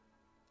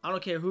 I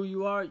don't care who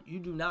you are, you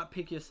do not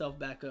pick yourself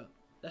back up.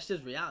 That's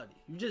just reality.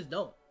 You just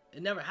don't.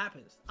 It never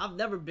happens. I've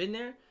never been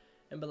there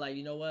and been like,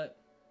 you know what?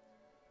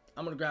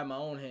 I'm going to grab my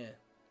own hand.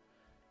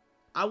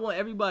 I want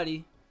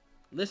everybody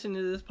listening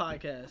to this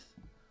podcast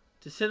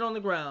to sit on the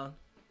ground,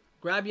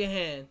 grab your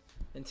hand,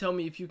 and tell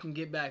me if you can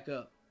get back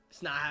up.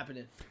 It's not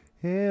happening.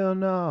 Hell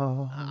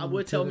no. I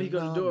would tell me he's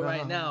going to do it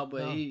right now,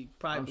 but he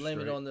probably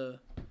blame it on the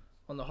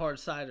hard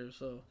cider,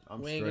 so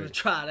we ain't going to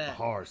try that.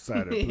 Hard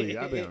cider, please.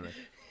 I'll be on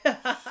it.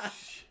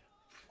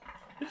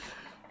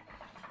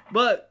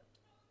 But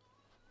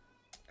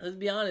let's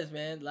be honest,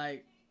 man.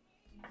 Like,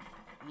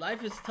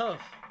 life is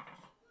tough.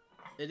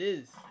 It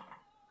is.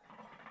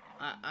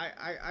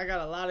 I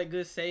got a lot of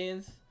good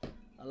sayings,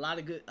 a lot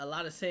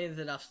of sayings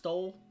that I've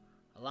stole,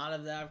 a lot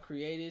of that I've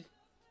created.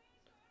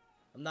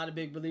 I'm not a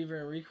big believer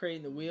in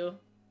recreating the wheel.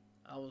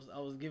 I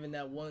was given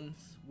that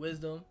once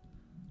wisdom.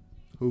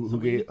 Who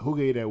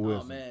gave that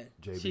wisdom? Oh man,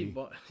 JB.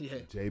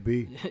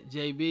 JB.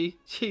 JB.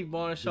 Chief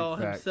Barneshaw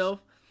himself.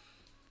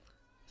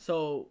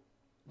 So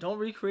don't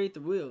recreate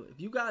the wheel. If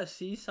you guys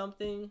see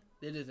something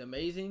that is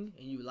amazing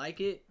and you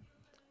like it,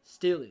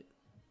 steal it.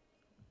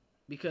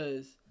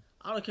 Because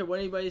I don't care what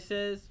anybody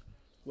says,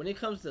 when it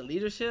comes to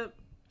leadership,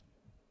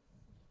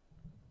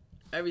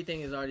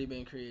 everything has already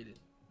been created.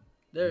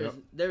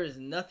 There is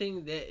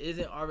nothing that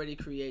isn't already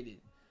created.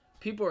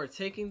 People are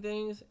taking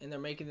things and they're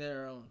making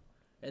their own.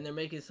 And they're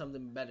making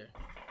something better.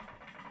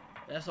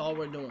 That's all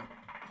we're doing.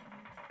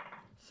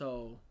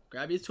 So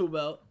grab your tool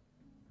belt.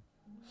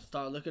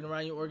 Start looking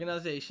around your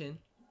organization.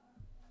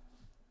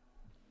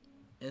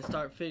 and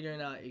start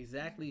figuring out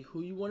exactly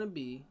who you want to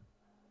be,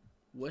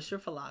 what's your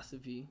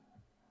philosophy,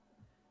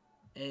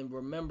 and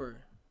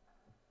remember,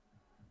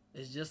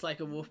 it's just like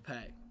a wolf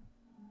pack.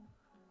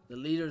 The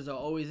leaders are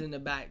always in the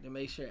back to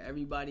make sure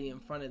everybody in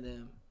front of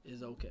them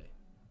is okay.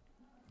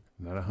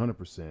 Not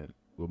 100%,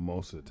 but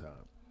most of the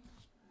time.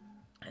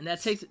 And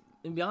that takes,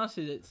 to be honest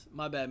with you, it's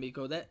my bad,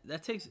 Miko.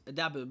 That takes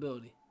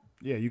adaptability.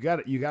 Yeah, you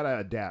gotta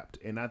adapt,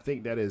 and I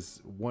think that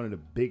is one of the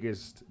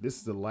biggest. This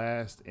is the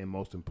last and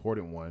most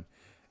important one,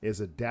 is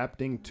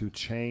adapting to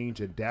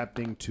change,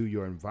 adapting to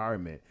your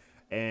environment.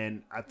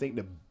 And I think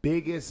the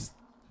biggest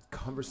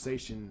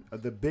conversation,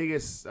 the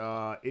biggest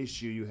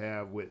issue you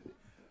have with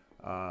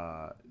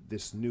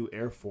this new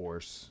Air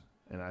Force,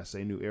 and I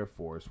say new Air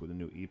Force with the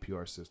new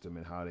EPR system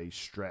and how they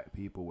strap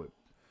people with,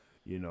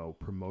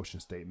 promotion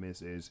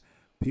statements, is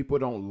people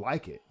don't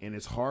like it, and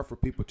it's hard for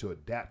people to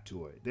adapt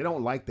to it. They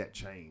don't like that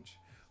change.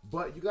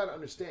 But you got to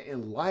understand,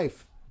 in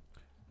life,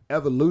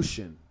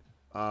 evolution,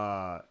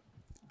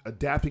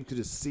 adapting to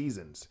the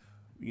seasons.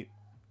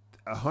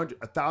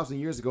 1,000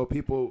 years ago,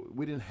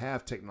 we didn't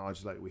have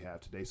technology like we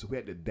have today, so we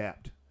had to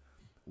adapt.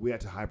 We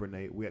had to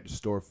hibernate. We had to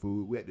store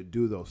food. We had to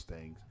do those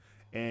things.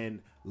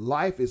 And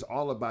life is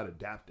all about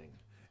adapting.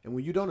 And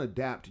when you don't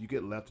adapt, you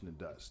get left in the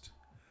dust.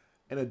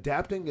 And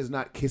adapting is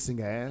not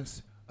kissing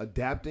ass.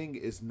 Adapting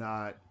is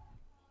not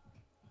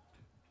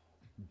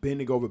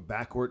bending over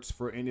backwards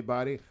for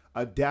anybody.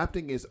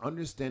 Adapting is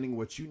understanding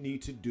what you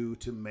need to do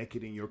to make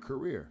it in your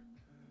career.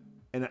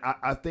 And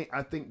I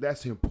think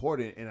that's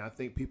important, and I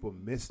think people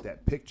miss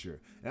that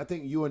picture. And I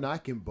think you and I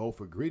can both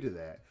agree to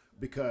that,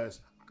 because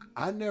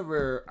I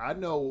remember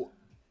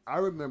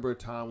a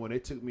time when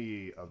it took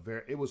me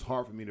it was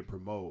hard for me to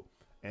promote,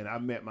 and I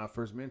met my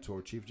first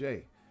mentor, Chief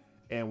J.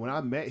 And when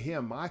I met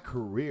him, my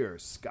career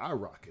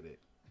skyrocketed.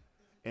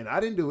 And I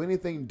didn't do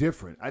anything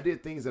different. I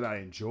did things that I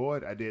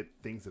enjoyed. I did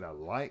things that I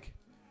like.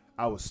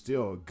 I was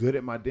still good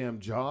at my damn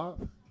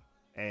job.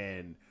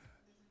 And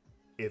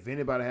if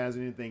anybody has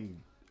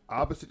anything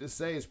opposite to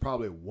say, it's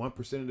probably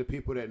 1% of the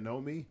people that know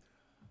me.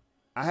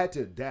 I had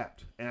to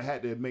adapt, and I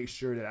had to make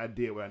sure that I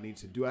did what I needed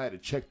to do. I had to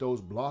check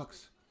those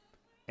blocks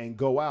and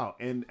go out.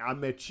 And I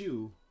met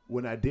you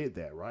when I did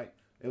that, right?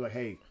 They're like,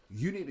 hey,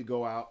 you need to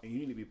go out and you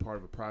need to be part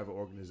of a private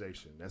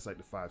organization. That's like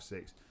the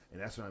 5-6.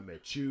 And that's when I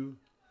met you.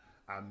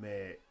 I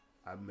met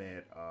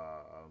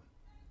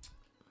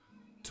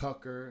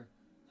Tucker.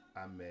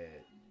 I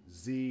met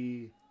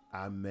Z.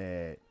 I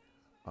met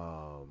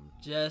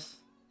Jess.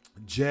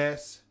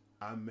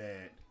 I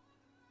met,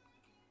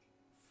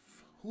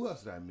 who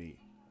else did I meet?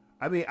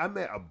 I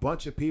met a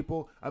bunch of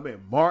people. I met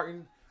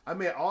Martin. I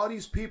met all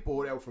these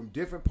people that were from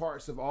different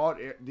parts of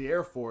the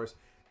Air Force.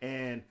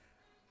 And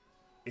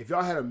if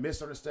y'all had a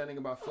misunderstanding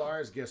about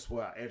flyers, guess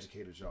what? I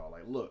educated y'all.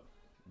 Like, look,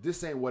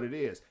 this ain't what it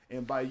is.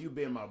 And by you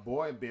being my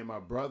boy, being my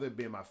brother,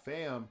 being my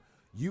fam,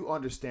 you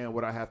understand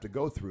what I have to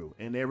go through.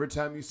 And every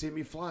time you see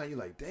me flying, you're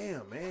like,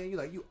 damn, man. You're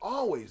like, you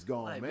always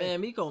gone, like,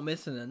 man. Miko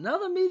missing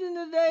another meeting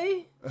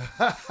today.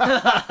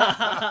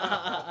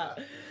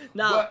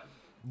 Now,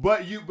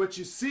 but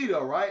you see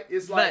though, right?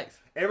 It's like facts.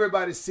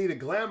 Everybody see the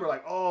glamour,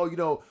 like,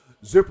 oh,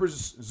 zipper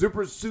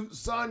suit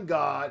sun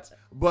gods.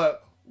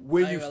 But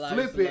when you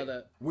flip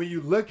it, when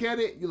you look at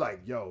it, you're like,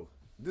 yo,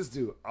 this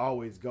dude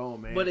always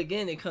gone, man. But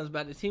again, it comes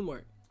back to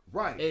teamwork.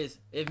 Right.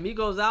 If me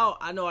goes out,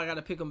 I know I got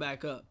to pick him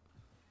back up.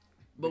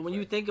 But when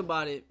you think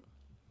about it,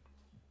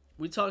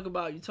 you talk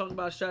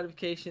about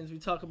stratifications, we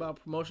talk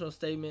about promotional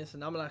statements,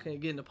 and I'm not going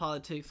to get into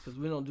politics because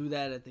we don't do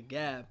that at the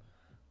Gab.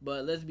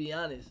 But let's be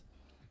honest.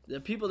 The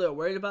people that are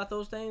worried about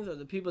those things are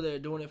the people that are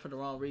doing it for the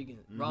wrong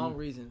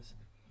reasons.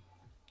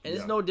 And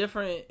it's no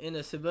different in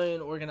a civilian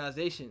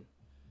organization.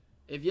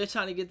 If you're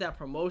trying to get that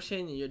promotion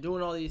and you're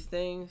doing all these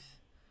things,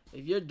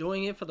 if you're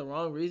doing it for the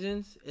wrong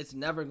reasons, it's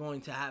never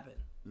going to happen.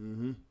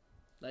 Mm-hmm.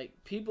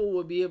 Like, people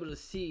will be able to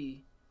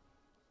see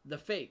the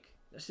fake.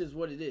 That's just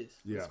what it is.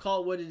 Yeah. It's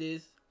called what it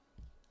is,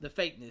 the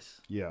fakeness.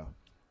 Yeah.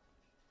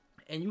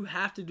 And you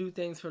have to do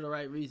things for the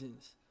right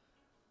reasons.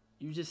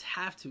 You just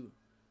have to.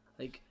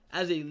 Like,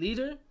 as a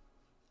leader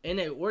in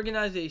an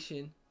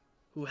organization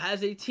who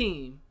has a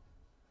team,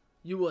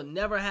 you will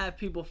never have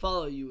people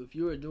follow you if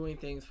you are doing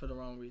things for the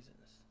wrong reasons.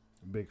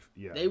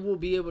 They will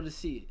be able to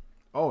see it.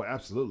 Oh,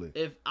 absolutely.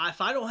 If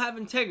I don't have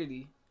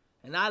integrity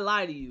and I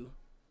lie to you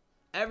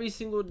every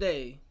single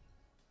day,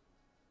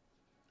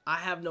 I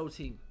have no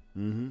team.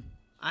 Mm-hmm.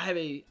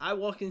 I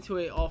walk into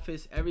an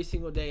office every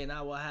single day, and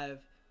I will have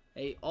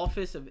a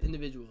office of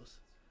individuals.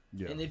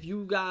 Yeah. And if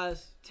you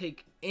guys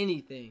take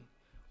anything,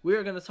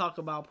 we're going to talk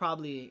about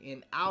probably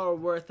an hour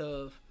worth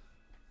of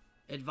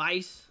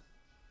advice,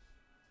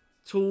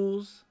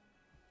 tools,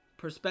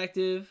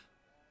 perspective,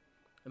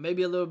 and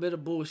maybe a little bit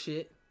of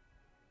bullshit.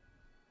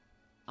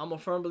 I'm a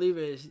firm believer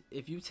is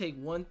if you take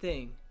one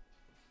thing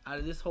out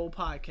of this whole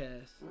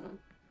podcast,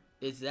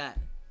 it's that.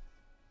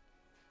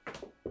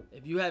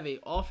 If you have an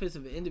office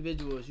of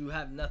individuals, you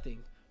have nothing.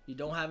 You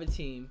don't have a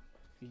team.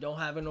 You don't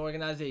have an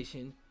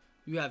organization.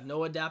 You have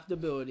no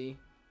adaptability.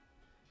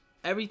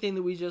 Everything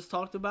that we just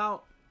talked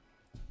about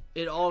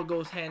it all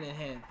goes hand in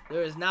hand.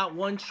 There is not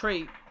one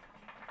trait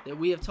that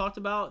we have talked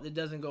about that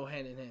doesn't go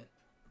hand in hand.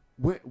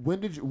 When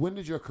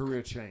did your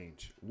career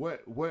change? When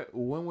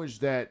was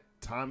that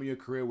time in your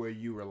career where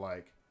you were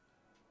like,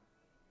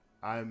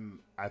 I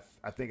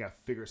think I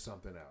figured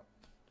something out?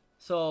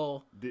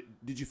 So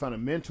did you find a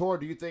mentor?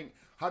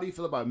 How do you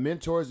feel about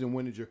mentors, and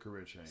when did your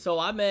career change? So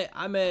I met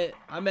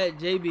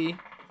JB,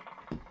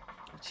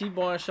 Chief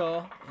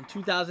Barnshaw in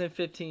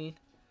 2015.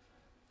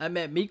 I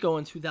met Miko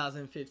in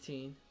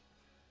 2015.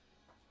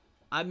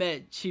 I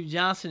met Chief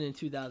Johnson in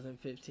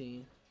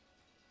 2015.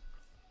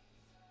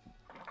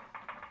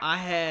 I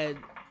had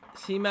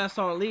C-Mass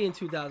Sergeant Lee in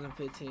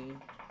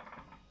 2015.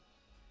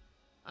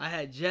 I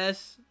had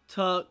Jess,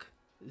 Tuck,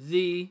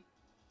 Z,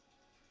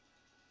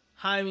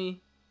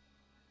 Jaime.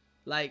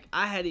 Like,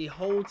 I had a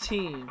whole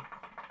team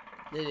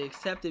that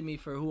accepted me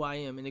for who I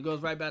am. And it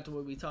goes right back to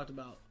what we talked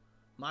about.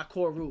 My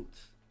core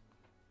roots.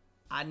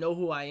 I know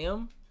who I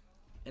am,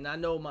 and I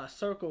know my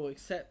circle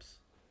accepts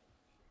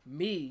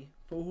me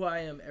for who I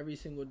am every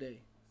single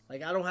day.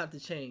 Like, I don't have to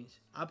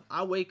change.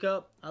 I wake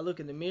up, I look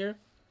in the mirror,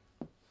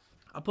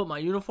 I put my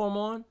uniform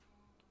on,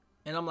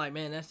 and I'm like,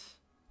 man,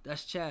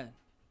 that's Chad.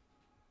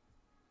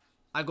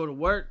 I go to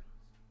work,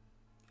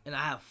 and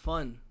I have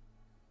fun,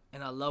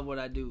 and I love what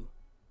I do.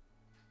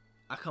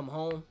 I come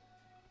home,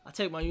 I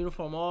take my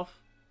uniform off,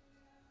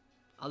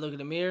 I look in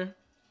the mirror,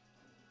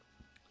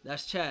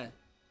 that's Chad.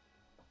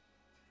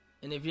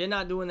 And if you're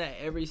not doing that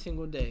every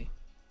single day,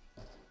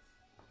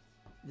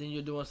 then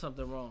you're doing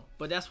something wrong.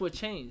 But that's what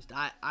changed.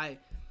 I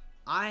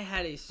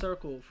had a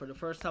circle for the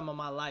first time in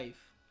my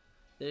life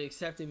that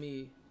accepted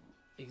me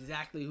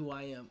exactly who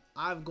I am.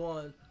 I've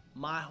gone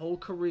my whole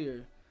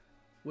career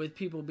with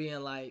people being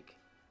like,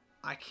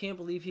 I can't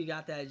believe he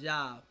got that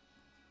job,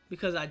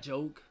 because I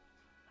joke,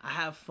 I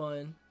have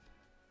fun,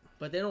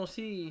 but they don't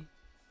see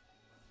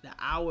the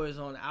hours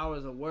on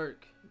hours of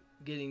work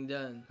getting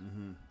done.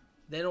 Mm-hmm.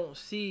 They don't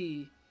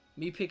see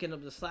me picking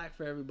up the slack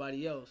for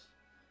everybody else,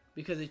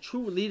 because a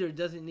true leader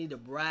doesn't need to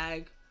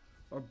brag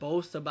or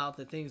boast about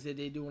the things that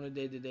they do on a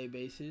day-to-day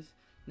basis.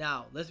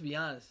 Now, let's be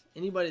honest.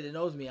 Anybody that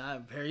knows me, I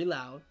am very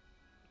loud,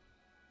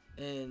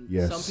 and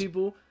yes.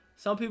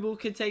 Some people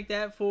can take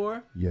that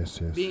for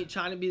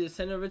trying to be the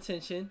center of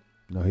attention.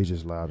 No, he's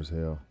just loud as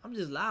hell. I'm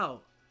just loud.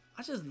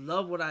 I just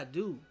love what I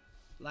do.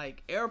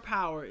 Like, air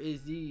power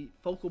is the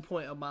focal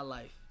point of my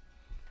life.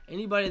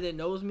 Anybody that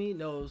knows me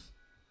knows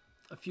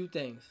a few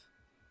things.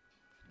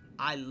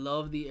 I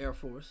love the Air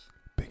Force.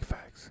 Big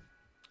facts.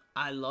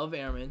 I love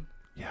airmen.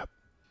 Yep.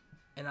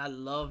 And I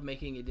love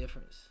making a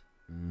difference.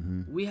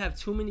 Mm-hmm. We have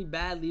too many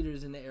bad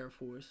leaders in the Air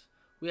Force.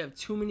 We have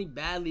too many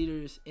bad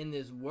leaders in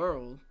this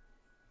world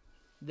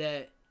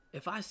that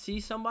if I see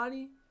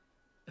somebody,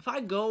 if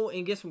I go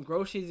and get some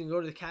groceries and go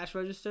to the cash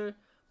register,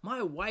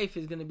 my wife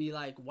is going to be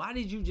like, why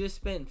did you just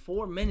spend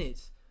 4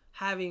 minutes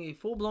having a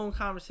full-blown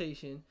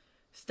conversation,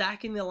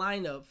 stacking the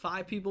lineup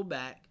 5 people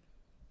back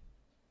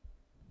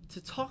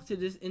to talk to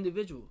this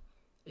individual?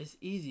 It's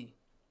easy,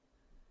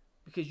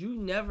 because you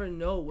never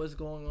know what's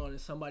going on in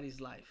somebody's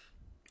life.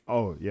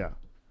 Oh, yeah.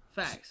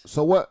 Facts.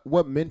 So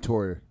what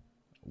mentor,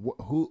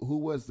 who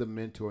was the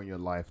mentor in your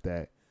life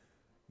that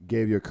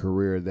gave your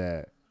career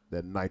that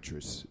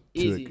nitrous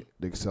to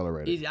the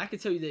accelerator? Easy. I can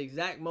tell you the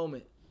exact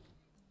moment.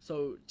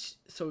 So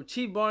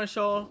Chief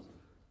Barnshaw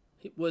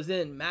was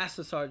in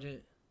Master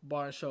Sergeant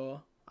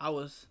Barnshaw. I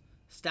was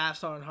Staff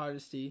Sergeant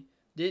Hardesty.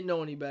 Didn't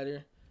know any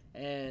better.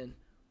 And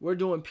we're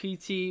doing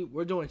PT.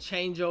 We're doing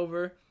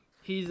changeover.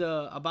 He's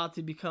about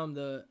to become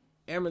the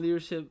Airman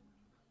Leadership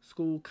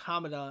School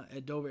Commandant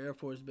at Dover Air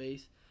Force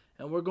Base.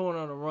 And we're going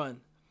on a run.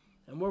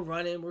 And we're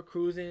running. We're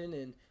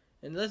cruising.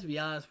 And let's be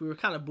honest, we were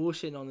kind of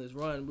bullshitting on this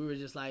run. We were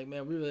just like,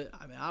 man,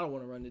 I don't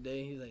want to run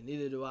today. He's like,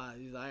 neither do I.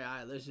 He's like, all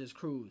right, let's just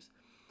cruise.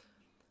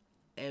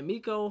 And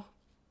Miko,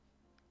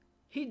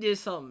 he did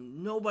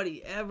something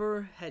nobody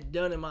ever had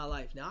done in my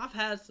life. Now, I've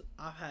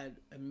had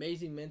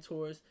amazing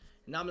mentors,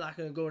 and I'm not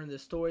going to go into the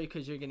story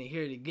because you're going to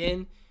hear it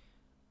again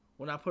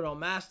when I put on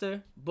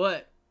Master.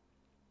 But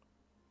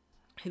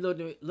he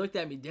looked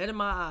at me dead in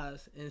my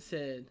eyes and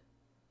said,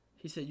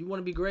 you want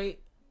to be great?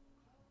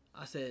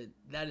 I said,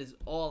 that is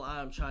all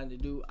I'm trying to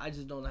do. I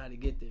just don't know how to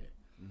get there.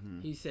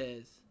 Mm-hmm. He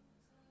says,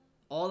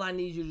 all I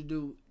need you to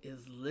do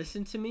is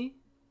listen to me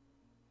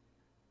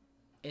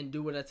and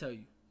do what I tell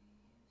you.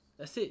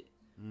 That's it.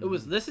 Mm-hmm. It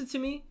was listen to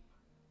me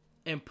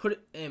and put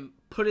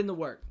in the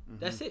work. Mm-hmm.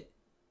 That's it.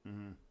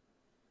 Mm-hmm.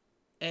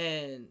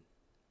 And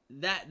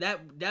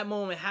that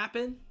moment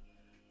happened,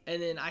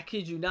 and then I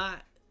kid you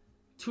not,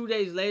 2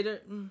 days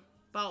later,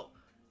 about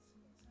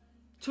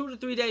 2 to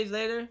 3 days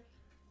later,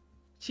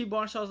 Chief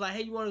Barnshaw was like,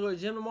 hey, you want to go to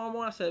the gym tomorrow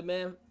morning? I said,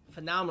 man,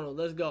 phenomenal.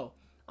 Let's go.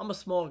 I'm a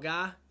small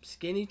guy,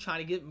 skinny,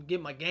 trying to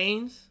get my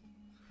gains.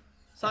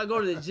 So I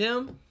go to the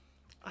gym.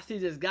 I see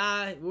this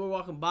guy. We were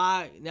walking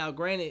by. Now,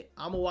 granted,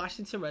 I'm a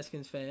Washington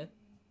Redskins fan.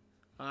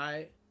 All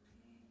right.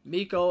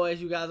 Miko,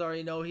 as you guys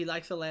already know, he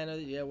likes Atlanta.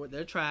 Yeah,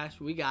 they're trash.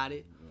 We got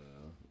it.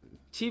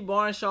 Chief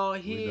Barnshaw,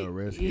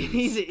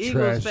 he's an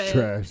Eagles fan.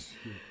 Trash.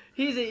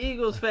 He's an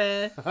Eagles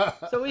fan.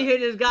 So we hear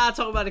this guy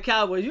talk about the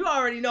Cowboys. You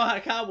already know how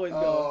the Cowboys go.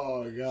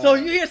 Oh, God. So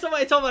you hear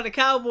somebody talk about the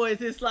Cowboys,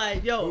 it's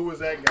like, yo. Who was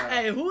that guy?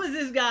 Hey, who is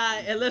this guy?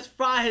 And let's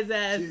fry his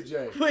ass Chief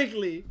J.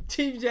 quickly.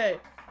 Chief J.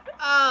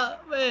 Ah,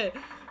 man.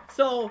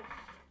 So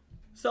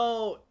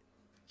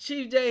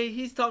Chief J,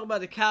 he's talking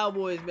about the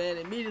Cowboys, man.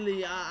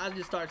 Immediately, I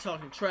just start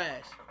talking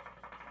trash.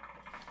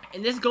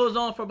 And this goes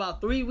on for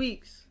about 3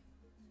 weeks.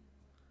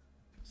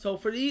 So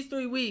for these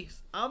 3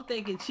 weeks, I'm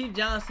thinking Chief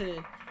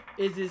Johnson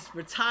is this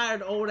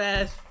retired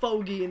old-ass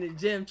fogey in the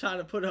gym trying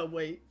to put up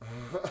weight.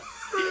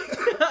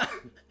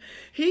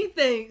 He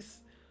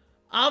thinks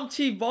I'm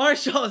Chief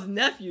Barshaw's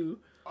nephew.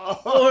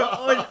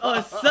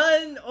 Or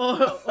son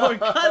or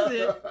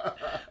cousin.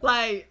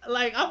 Like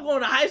I'm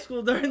going to high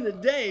school during the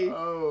day.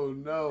 Oh,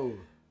 no.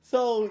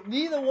 So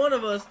neither one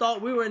of us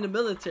thought we were in the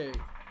military.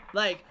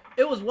 Like,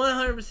 it was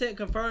 100%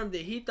 confirmed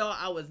that he thought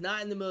I was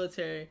not in the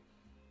military,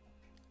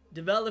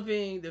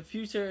 developing the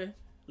future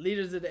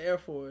leaders of the Air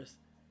Force.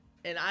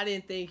 And I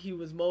didn't think he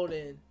was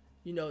molding,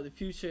 the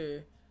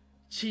future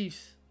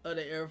chiefs of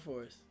the Air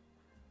Force.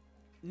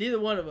 Neither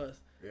one of us.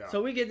 Yeah.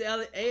 So we get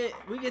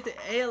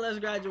to ALS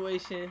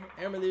graduation,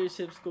 Airman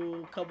Leadership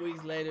School, a couple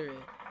weeks later,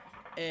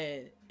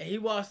 and he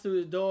walks through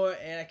the door,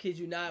 and I kid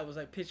you not, it was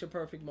like picture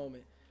perfect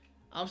moment.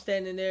 I'm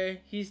standing there,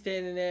 he's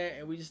standing there,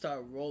 and we just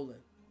start rolling.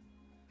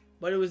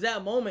 But it was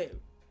that moment,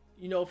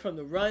 from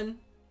the run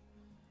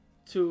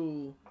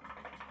to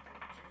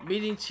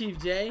meeting Chief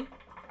J,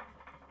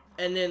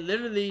 and then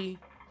literally,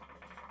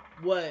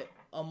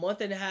 a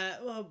month and a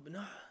half? Well,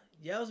 no,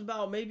 yeah, it was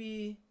about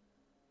maybe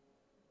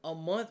a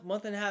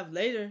month and a half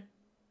later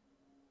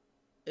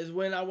is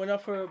when I went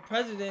up for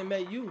president and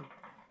met you.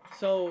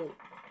 So,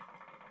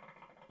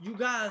 you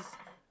guys,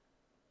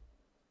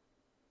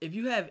 if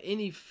you have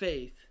any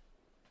faith,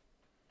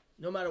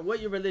 no matter what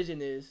your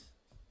religion is,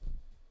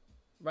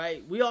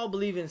 right? We all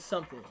believe in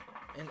something.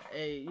 And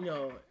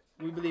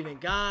we believe in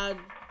God.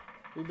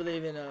 We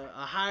believe in a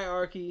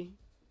hierarchy.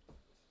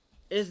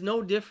 It's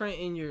no different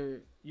in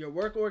your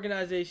work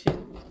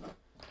organization,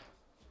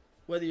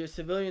 whether you're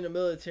civilian or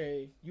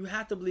military. You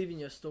have to believe in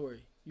your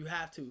story. You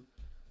have to.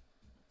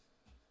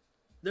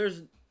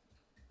 There's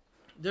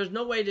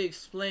no way to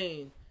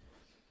explain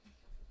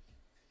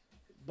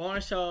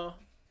Barnshaw,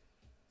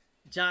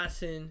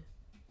 Johnson,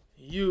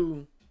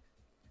 you,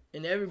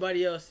 and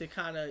everybody else to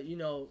kind of,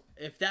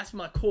 if that's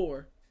my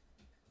core,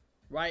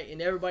 right?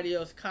 And everybody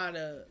else kind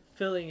of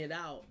filling it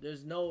out.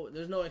 There's no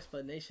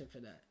explanation for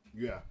that.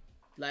 Yeah.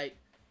 Like,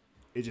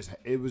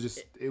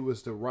 it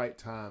was the right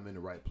time in the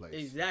right place.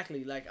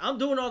 Exactly. Like, I'm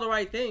doing all the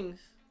right things,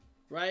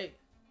 right?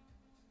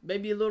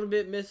 Maybe a little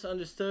bit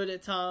misunderstood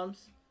at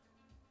times,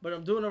 but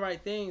I'm doing the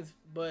right things.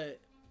 But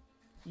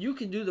you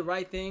can do the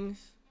right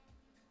things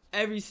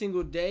every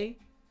single day,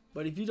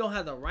 but if you don't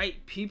have the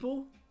right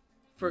people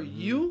for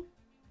you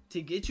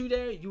to get you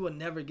there, you will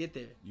never get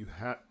there.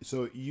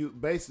 You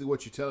basically,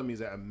 what you're telling me is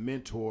that a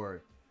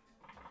mentor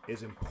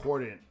is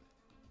important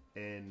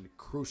and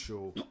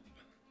crucial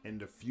in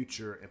the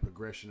future and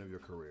progression of your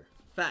career.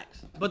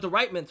 Facts. But the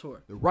right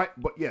mentor. The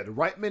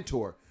right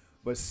mentor,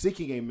 but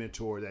seeking a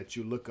mentor that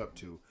you look up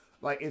to.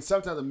 Like, and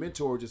sometimes a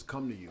mentor will just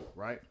come to you,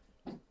 right?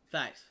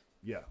 Facts.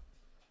 Yeah.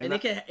 And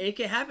it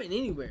can happen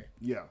anywhere.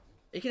 Yeah.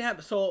 It can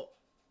happen. So,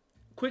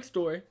 quick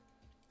story.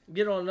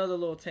 Get on another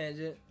little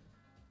tangent.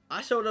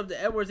 I showed up to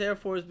Edwards Air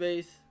Force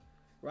Base,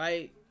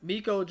 right?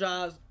 Miko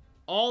drives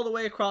all the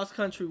way across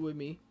country with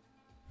me.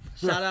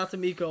 Shout out to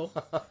Miko.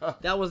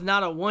 That was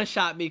not a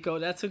one-shot Miko.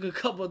 That took a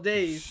couple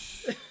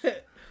days.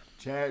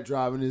 Chad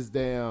driving his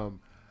damn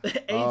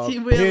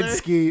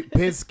 18-wheeler.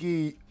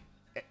 Penske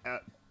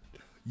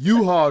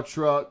U-Haul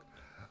truck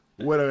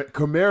with a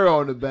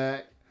Camaro on the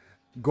back,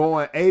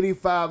 going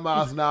 85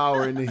 miles an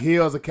hour in the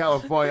hills of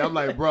California. I'm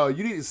like, bro,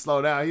 you need to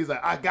slow down. He's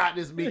like, I got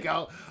this,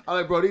 Miko. I'm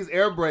like, bro, these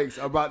air brakes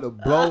are about to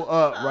blow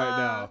up right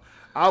now.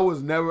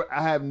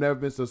 I have never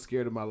been so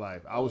scared in my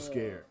life. I was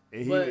scared,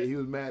 and he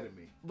was mad at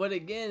me. But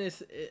again,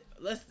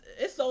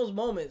 it's those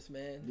moments,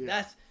 man.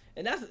 Yeah.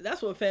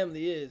 That's what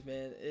family is,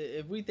 man.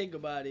 If we think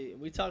about it,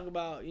 we talk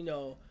about,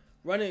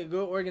 running a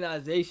good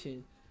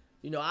organization.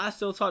 I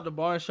still talk to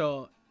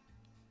Barnshaw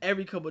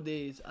every couple of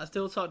days. I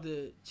still talk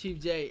to Chief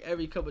J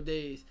every couple of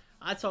days.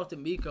 I talk to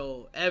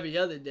Miko every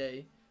other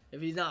day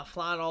if he's not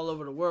flying all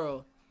over the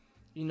world.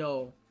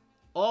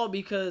 All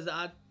because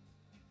I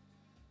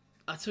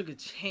took a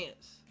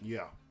chance.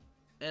 Yeah.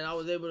 And I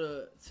was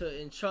able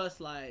to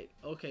entrust, like,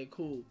 okay,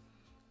 cool.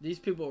 These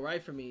people are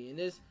right for me. And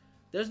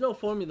there's no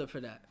formula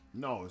for that.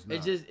 No, it's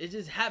not. It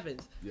just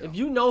happens. Yeah. If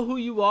you know who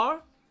you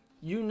are,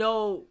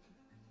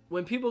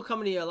 when people come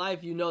into your life,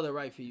 they're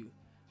right for you.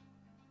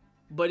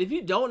 But if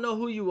you don't know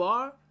who you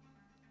are,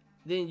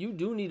 then you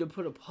do need to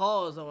put a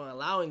pause on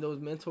allowing those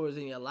mentors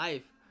in your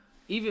life,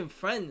 even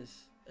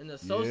friends and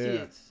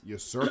associates, your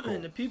circle,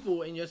 and the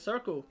people in your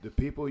circle. The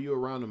people you're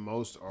around the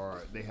most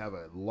they have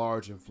a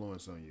large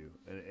influence on you,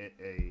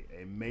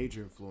 a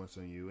major influence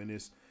on you, and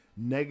it's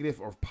negative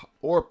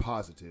or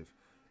positive.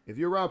 If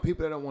you're around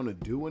people that don't want to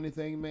do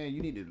anything, man,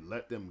 you need to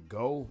let them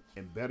go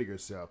and better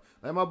yourself.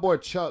 Like my boy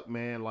Chuck,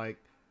 man, like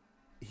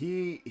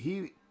he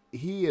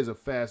is a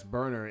fast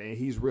burner and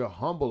he's real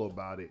humble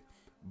about it.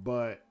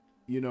 But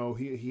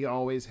he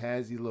always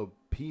has these little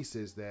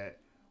pieces that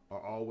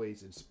are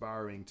always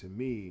inspiring to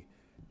me.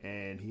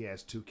 And he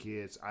has 2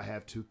 kids. I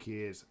have 2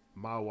 kids.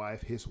 My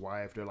wife, his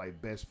wife, they're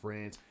like best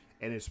friends,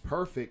 and it's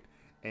perfect.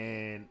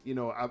 And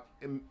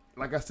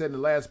like I said in the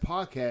last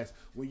podcast,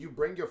 when you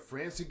bring your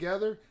friends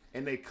together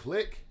and they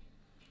click,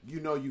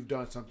 you've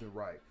done something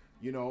right.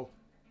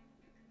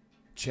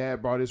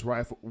 Chad brought his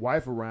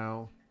wife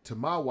around to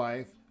my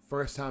wife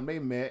first time they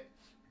met,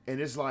 and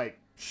it's like,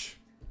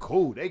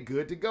 cool, they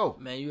good to go.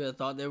 Man, you would have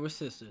thought they were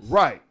sisters.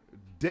 Right.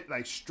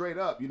 Like straight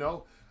up,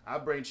 I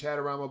bring Chad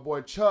around my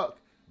boy Chuck,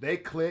 they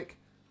click,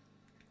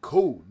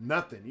 cool,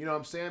 nothing. You know what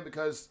I'm saying?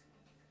 Because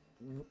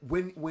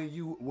when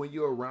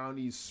you're around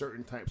these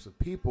certain types of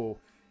people,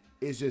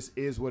 it just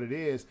is what it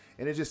is.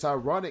 And it's just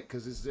ironic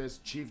because it's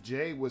just Chief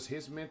J was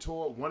his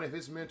mentor, one of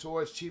his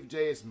mentors. Chief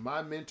J is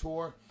my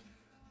mentor.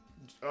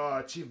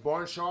 Chief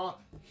Barnshaw,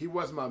 he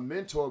was my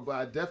mentor,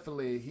 but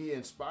he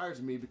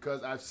inspires me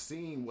because I've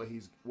seen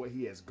what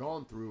he has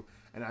gone through,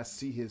 and I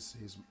see his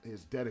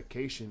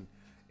dedication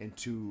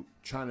into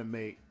trying to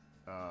make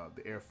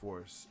the Air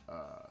Force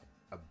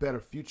a better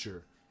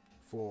future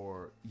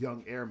for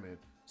young airmen,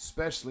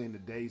 especially in the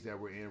days that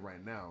we're in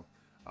right now.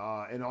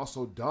 And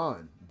also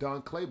Don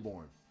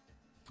Claiborne.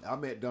 I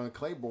met Don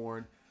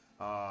Claiborne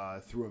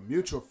through a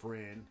mutual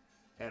friend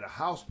at a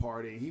house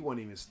party. He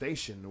wasn't even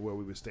stationed where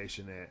we were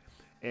stationed at.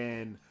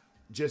 And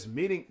just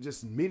meeting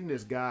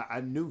this guy,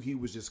 I knew he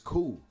was just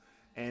cool.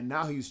 And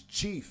now he's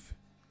Chief,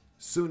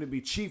 soon to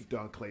be Chief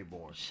Don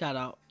Claiborne. Shout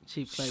out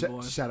Chief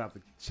Claiborne. Shout out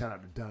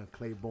to Don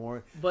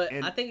Claiborne. But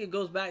I think it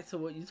goes back to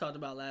what you talked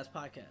about last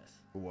podcast.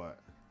 What?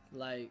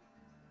 Like,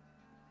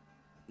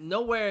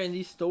 nowhere in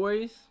these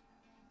stories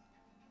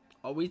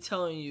are we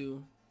telling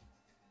you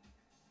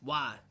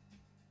why.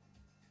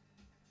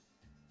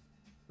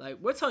 Like,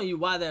 we're telling you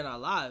why they're in our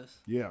lives.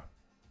 Yeah.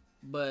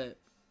 But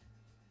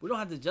we don't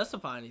have to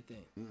justify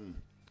anything. Mm-mm.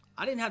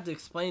 I didn't have to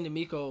explain to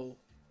Miko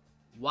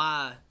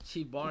why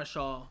Chief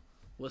Barnshaw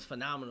was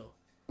phenomenal.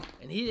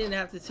 And he didn't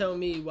have to tell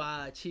me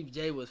why Chief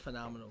J was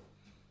phenomenal.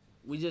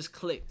 We just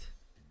clicked.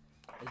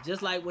 It's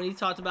just like when he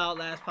talked about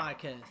last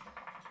podcast.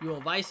 You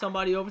invite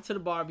somebody over to the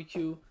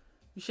barbecue.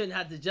 You shouldn't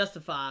have to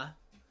justify,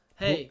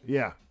 hey,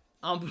 yeah,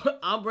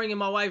 I'm bringing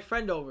my wife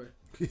friend over.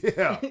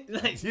 Yeah.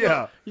 Like,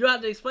 yeah. You don't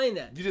have to explain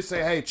that. You just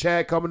say, hey,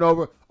 Chad coming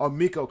over or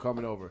Miko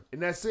coming over.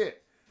 And that's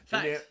it.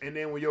 Facts. And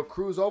then when your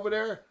crew's over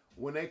there,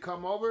 when they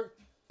come over,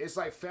 it's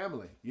like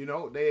family.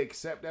 They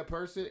accept that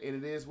person,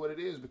 and it is what it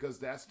is because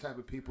that's the type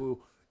of people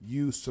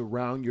you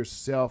surround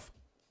yourself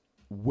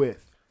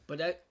with. But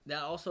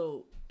that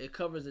also, it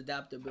covers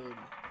adaptability.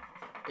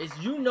 It's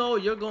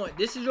you're going,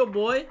 this is your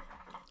boy,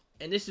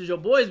 and this is your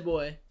boy's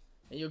boy,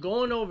 and you're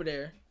going over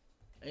there,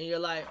 and you're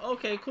like,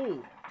 okay,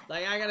 cool.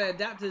 Like, I got to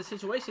adapt to the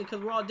situation because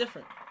we're all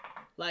different.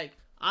 Like,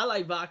 I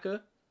like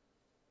vodka,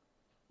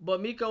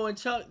 but Miko and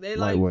Chuck, they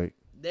like... Lightweight.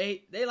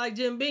 They like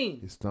Jim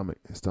Beam. His stomach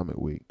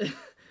weak.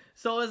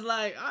 So it's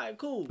like, all right,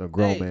 cool. A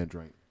grown man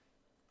drink.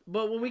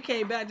 But when we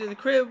came back to the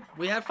crib,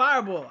 we had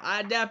Fireball. I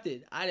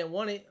adapted. I didn't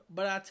want it,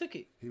 but I took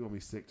it. He gonna be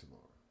sick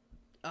tomorrow.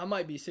 I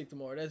might be sick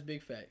tomorrow. That's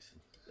big facts.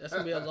 That's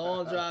gonna be a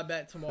long drive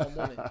back tomorrow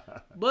morning.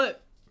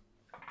 But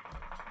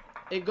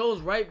it goes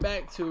right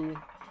back to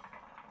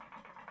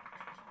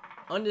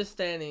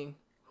understanding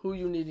who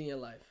you need in your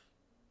life.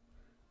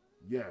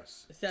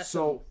 Yes.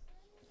 So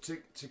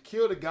to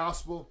kill the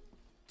gospel,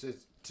 to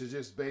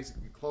just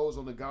basically close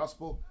on the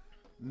gospel,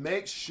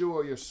 make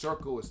sure your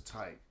circle is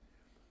tight.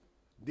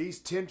 These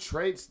 10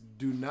 traits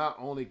do not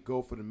only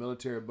go for the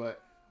military,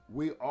 but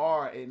we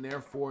are in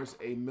Air Force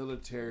a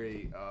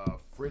military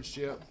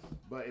friendship.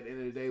 But at the end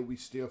of the day, we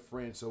still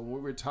friends. So when we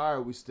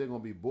retire, we still gonna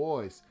be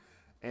boys.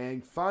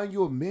 And find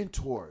you a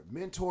mentor.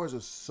 Mentors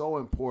are so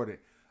important.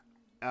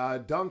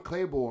 Don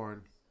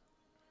Claiborne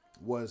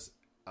was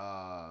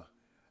a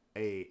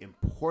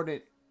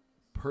important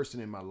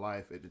person in my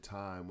life at the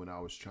time when I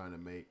was trying to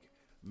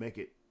make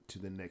it to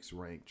the next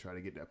rank, try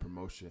to get that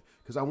promotion,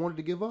 because I wanted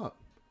to give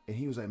up. And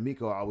he was like,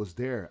 Miko, I was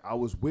there. I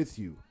was with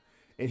you.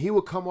 And he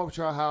would come over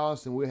to our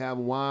house and we'd have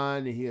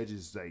wine, and he'd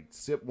just like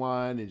sip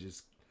wine and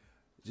just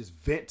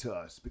vent to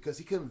us, because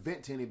he couldn't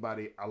vent to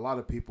anybody, a lot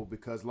of people,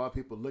 because a lot of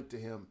people looked to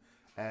him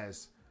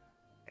as,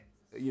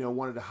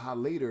 one of the high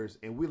leaders,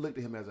 and we looked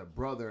at him as a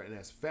brother and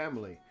as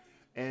family.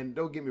 And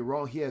don't get me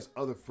wrong, he has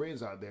other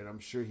friends out there, and I'm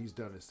sure he's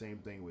done the same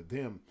thing with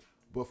them.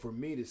 But for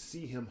me to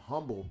see him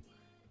humble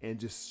and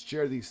just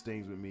share these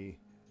things with me,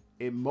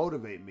 it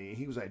motivated me.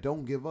 He was like,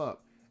 don't give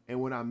up. And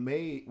when I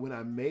made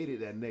it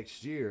that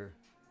next year,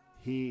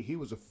 he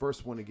was the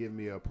first one to give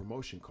me a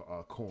promotion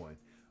coin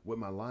with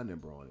my line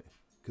number on it,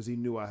 because he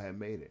knew I had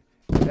made it.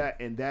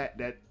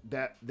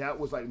 That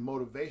was like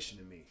motivation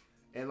to me.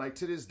 And like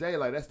to this day,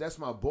 like that's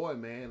my boy,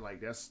 man.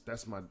 Like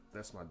that's my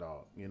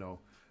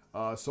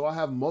dog, So I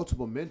have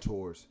multiple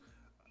mentors,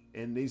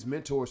 and these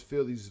mentors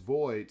fill these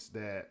voids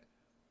that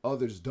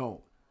others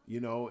don't,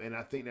 and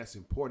I think that's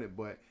important.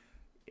 But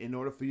in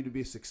order for you to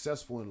be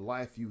successful in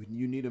life, you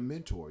need a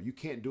mentor. You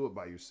can't do it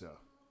by yourself.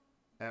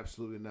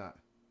 Absolutely not.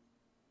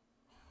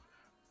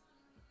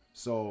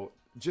 So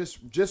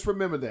just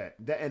remember that,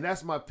 and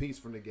that's my piece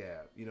from the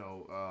Gab. You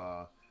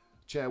know,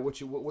 Chad,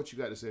 what you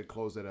got to say to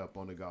close that up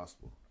on the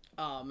gospel?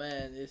 Oh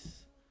man,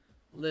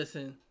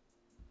 listen,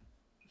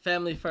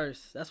 family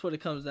first. That's what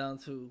it comes down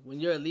to. When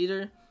you're a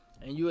leader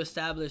and you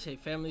establish a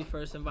family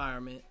first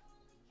environment,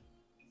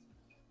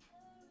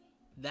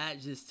 that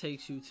just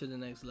takes you to the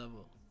next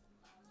level.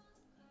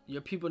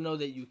 Your people know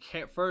that you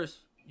care first.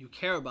 You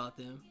care about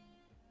them.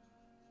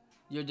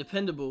 You're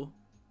dependable,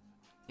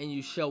 and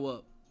you show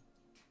up.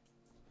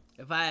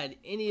 If I had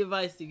any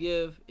advice to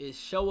give, is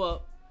show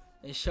up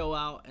and show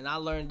out. And I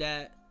learned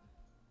that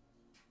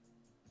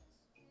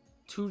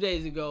 2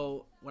 days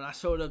ago when I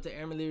showed up to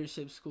Airman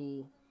Leadership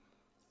School,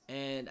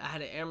 and I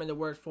had an airman that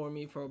worked for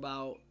me for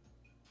about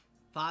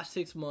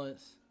 5-6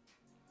 months.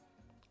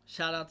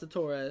 Shout out to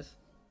Torres.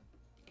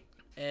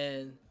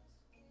 And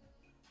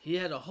he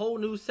had a whole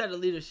new set of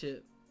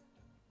leadership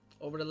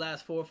over the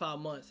last 4 or 5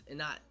 months, and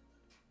not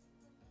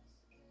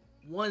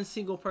one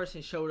single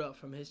person showed up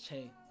from his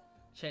chain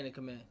of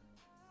command.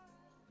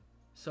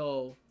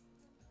 So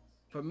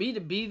for me to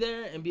be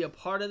there and be a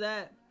part of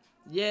that,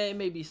 yeah, it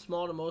may be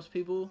small to most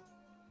people,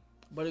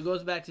 but it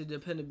goes back to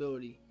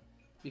dependability.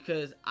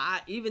 Because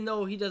even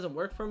though he doesn't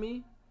work for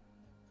me,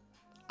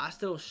 I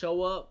still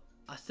show up.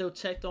 I still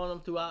checked on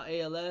him throughout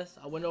ALS.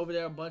 I went over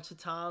there a bunch of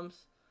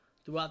times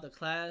throughout the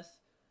class,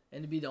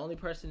 and to be the only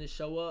person to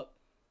show up,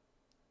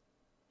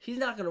 he's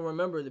not going to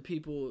remember the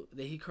people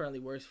that he currently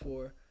works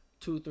for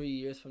 2-3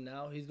 years from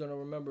now. He's going to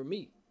remember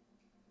me.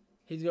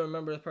 He's going to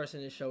remember the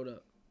person that showed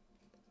up.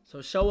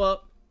 So show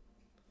up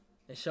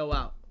and show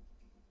out.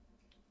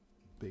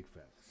 Big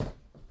facts.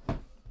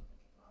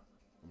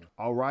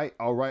 All right.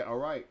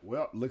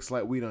 Well, looks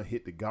like we done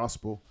hit the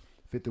gospel.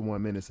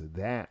 51 minutes of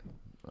that,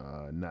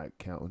 not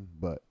counting.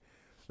 But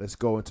let's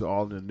go into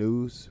all the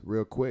news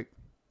real quick.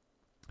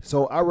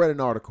 So I read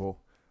an article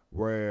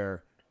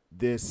where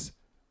this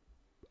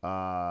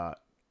guy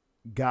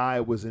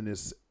was in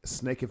this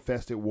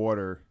snake-infested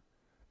water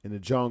in the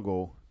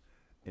jungle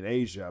in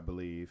Asia, I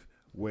believe,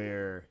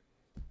 where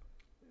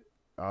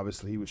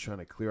obviously he was trying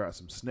to clear out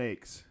some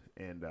snakes.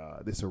 And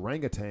this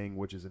orangutan,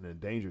 which is an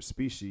endangered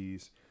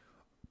species,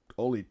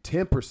 only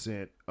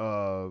 10%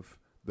 of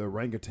the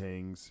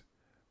orangutans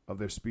of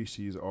their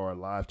species are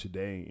alive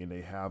today, and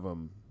they have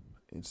them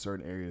in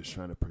certain areas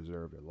trying to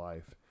preserve their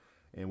life.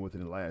 And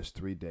within the last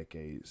 3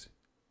 decades,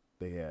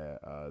 they had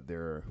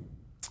their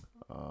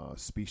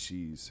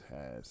species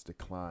has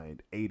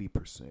declined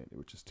 80%,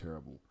 which is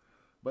terrible.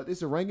 But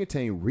this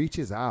orangutan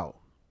reaches out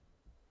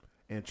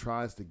and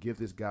tries to give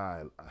this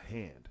guy a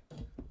hand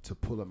to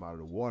pull him out of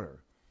the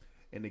water.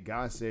 And the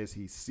guy says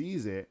he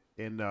sees it,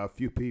 and a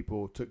few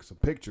people took some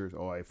pictures,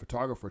 or a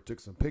photographer took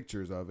some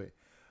pictures of it.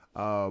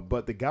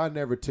 But the guy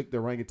never took the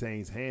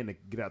orangutan's hand to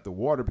get out the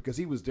water because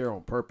he was there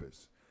on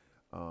purpose.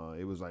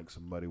 It was like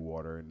some muddy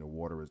water, and the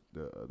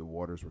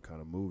waters were kind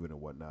of moving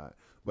and whatnot.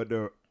 But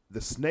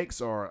the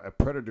snakes are a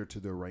predator to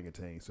the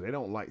orangutan, so they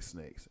don't like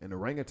snakes. And the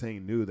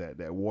orangutan knew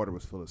that water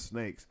was full of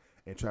snakes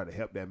and tried to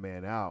help that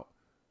man out.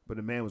 But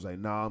the man was like,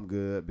 "Nah, I'm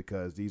good,"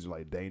 because these are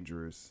like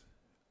dangerous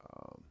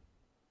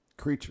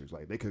creatures.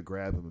 Like they could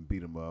grab him and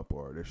beat him up,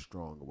 or they're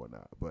strong or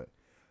whatnot. But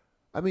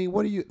I mean,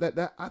 what do you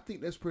that I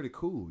think that's pretty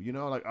cool. You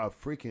know, like a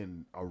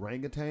freaking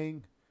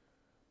orangutan.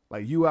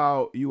 Like you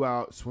out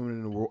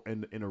swimming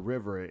in a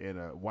river, and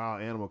a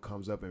wild animal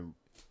comes up and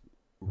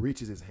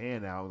reaches his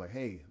hand out, like,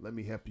 "Hey, let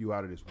me help you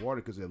out of this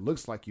water because it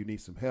looks like you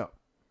need some help."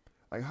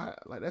 Like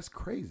that's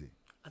crazy.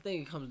 I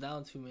think it comes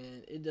down to,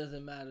 man, it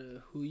doesn't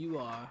matter who you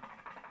are.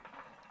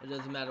 It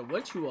doesn't matter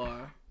what you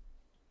are.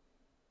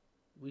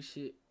 We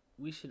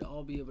should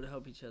all be able to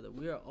help each other.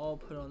 We are all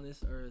put on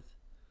this earth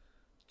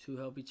to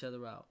help each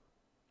other out.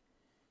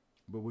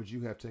 But would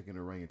you have taken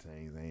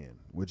orangutan's hand?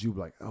 Would you be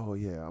like, "Oh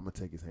yeah, I'm gonna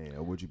take his hand,"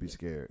 or would you be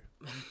scared?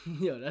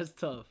 Yo, that's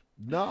tough.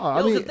 No,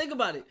 I mean, think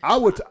about it. I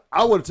would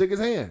have taken his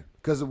hand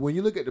because when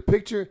you look at the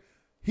picture,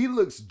 he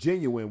looks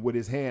genuine with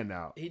his hand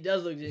out. He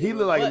does look genuine. He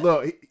look like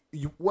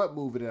what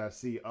movie did I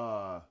see?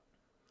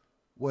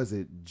 Was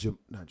it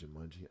not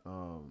Jumanji?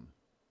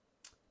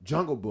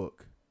 Jungle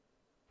Book.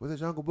 Was it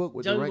Jungle Book?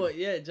 With Jungle Book,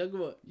 yeah, Jungle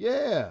Book.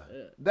 Yeah.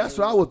 That's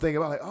what I would think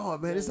about. Like, oh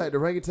man, it's like the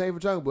orangutan from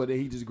Jungle Book. Then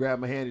he just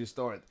grabbed my hand and just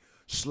started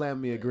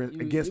slamming me against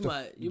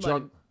the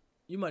jungle.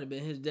 You might have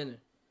been his dinner.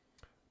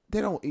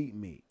 They don't eat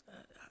meat.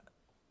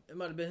 It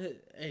might have been his.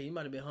 Hey, he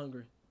might have been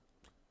hungry.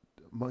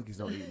 Monkeys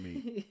don't eat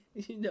meat.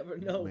 You never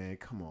know. Man,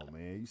 come on,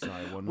 man. You sound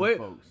like one of them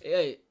folks.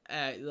 Hey,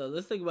 look,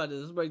 let's think about this.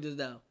 Let's break this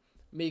down.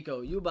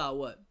 Miko, you about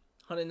what?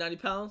 190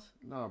 pounds?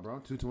 No, bro.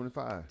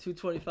 225.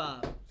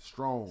 225.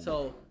 Strong.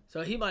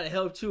 So he might have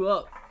helped you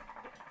up.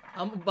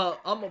 I'm a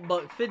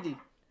buck 50.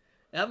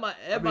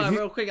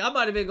 Real quick, I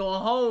might have been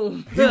going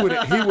home. He would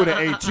have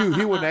ate you.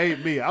 He wouldn't have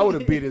ate me. I would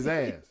have beat his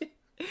ass.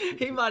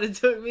 He might have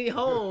took me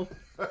home.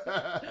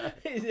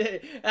 He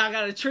said, "I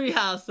got a tree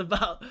house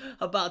about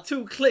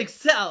 2 clicks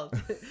south.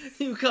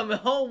 You coming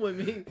home with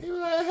me?" He was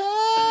like,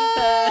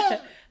 "Hey,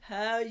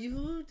 how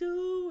you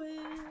doing?"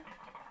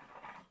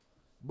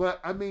 But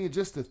I mean,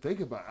 just to think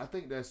about it, I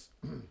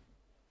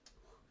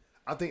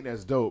think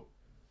that's dope.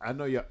 I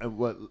know y'all.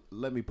 What?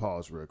 Let me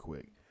pause real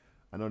quick.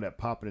 I know that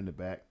popping in the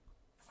back.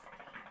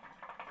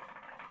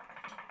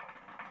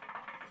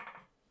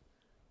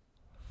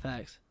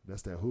 Facts.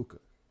 That's that hookah.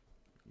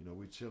 You know,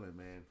 we chilling,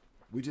 man.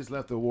 We just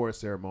left the award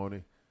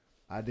ceremony.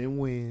 I didn't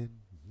win.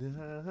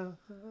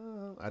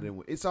 I didn't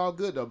win. It's all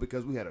good though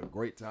because we had a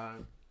great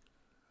time.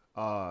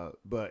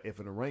 But if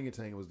an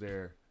orangutan was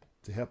there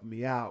to help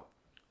me out,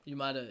 you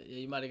might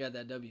have got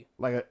that W.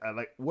 Like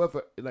what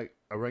if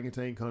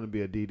orangutan come to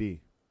be a DD?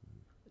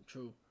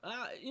 True.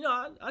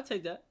 I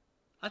take that.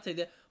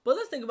 But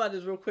let's think about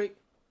this real quick.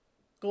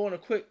 Go on a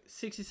quick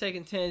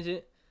 60-second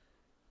tangent.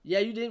 Yeah,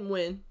 you didn't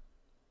win,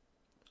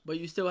 but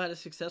you still had a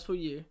successful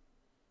year.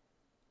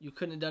 You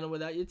couldn't have done it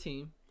without your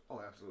team.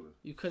 Oh, absolutely.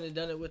 You couldn't have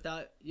done it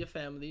without your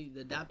family,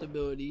 the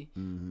adaptability.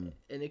 Mm-hmm.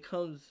 And it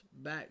comes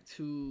back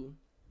to,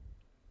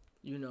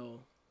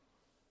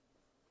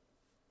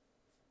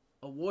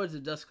 awards are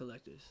dust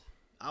collectors.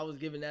 I was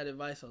given that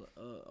advice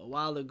a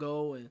while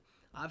ago, and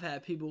I've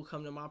had people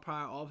come to my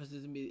prior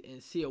offices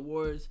and see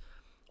awards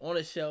on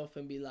a shelf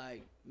and be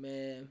like,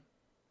 man,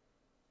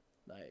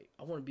 like,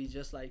 I want to be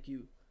just like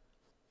you.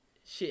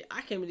 Shit,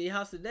 I came into your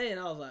house today and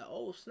I was like,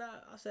 oh,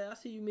 snap. I said, I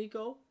see you,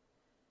 Miko.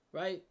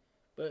 Right?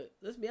 But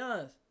let's be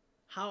honest.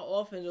 How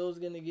often are those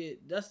going to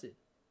get dusted?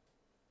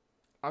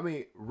 I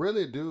mean,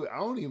 really, dude, I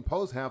don't even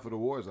post half of the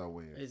awards I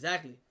win.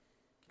 Exactly.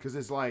 Because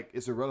it's like,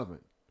 it's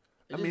irrelevant.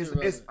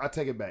 It's I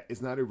take it back.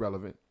 It's not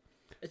irrelevant.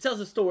 It tells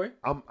a story.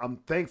 I'm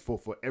thankful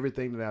for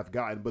everything that I've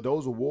gotten, but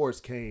those awards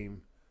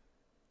came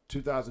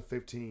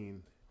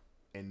 2015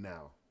 and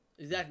now.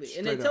 Exactly. Straight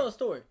and they tell up. a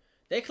story.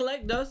 They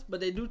collect dust, but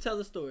they do tell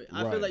a story.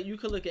 I Right. feel like you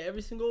could look at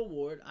every single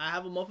award. I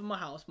have them up in my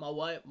house. My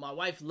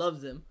wife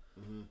loves them.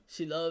 Mm-hmm.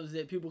 She loves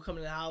that people come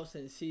in the house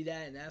and see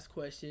that and ask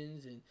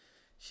questions, and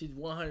she's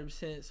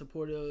 100%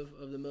 supportive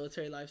of the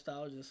military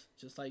lifestyle,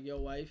 just like your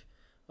wife,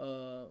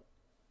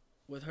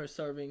 with her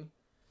serving.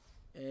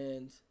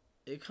 And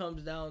it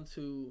comes down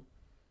to,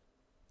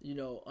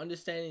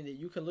 understanding that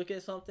you can look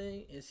at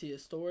something and see a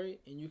story,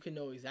 and you can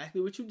know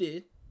exactly what you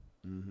did.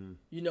 Mm-hmm.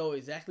 You know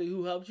exactly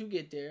who helped you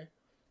get there.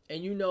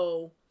 And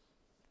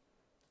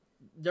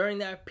during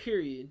that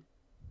period,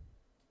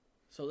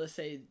 so let's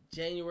say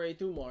January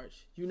through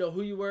March, you know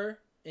who you were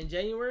in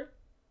January,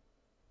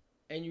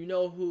 and you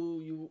know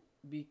who you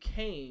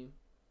became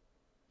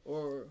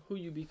or who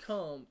you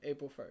become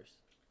April 1st.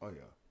 Oh,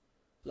 yeah.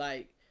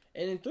 Like,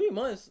 and in 3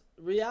 months,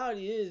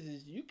 reality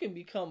is you can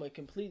become a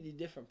completely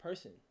different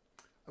person.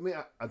 I mean,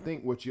 I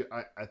think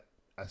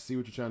I see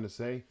what you're trying to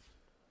say.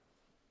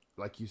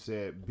 Like you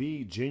said,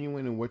 be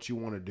genuine in what you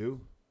want to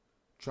do.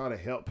 Try to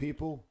help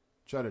people.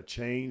 Try to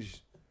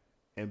change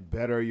and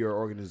better your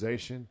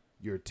organization,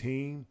 your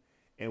team.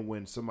 And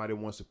when somebody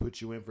wants to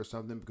put you in for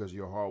something because of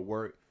your hard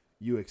work,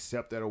 you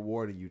accept that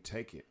award and you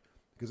take it.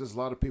 Because there's a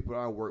lot of people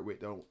I work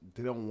with,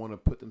 they don't want to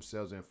put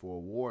themselves in for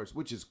awards,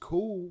 which is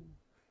cool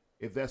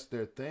if that's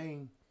their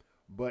thing.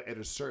 But at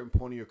a certain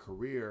point in your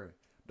career,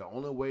 the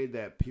only way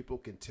that people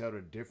can tell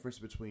the difference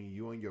between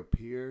you and your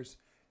peers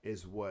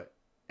is what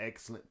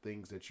excellent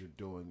things that you're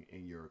doing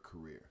in your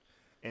career.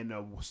 And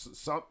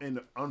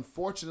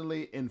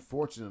unfortunately,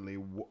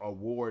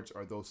 awards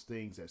are those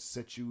things that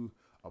set you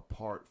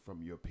apart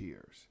from your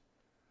peers.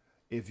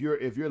 If you're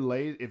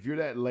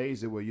that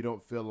lazy where you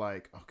don't feel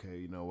like, okay,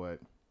 you know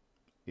what,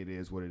 it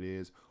is what it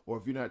is, or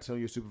if you're not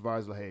telling your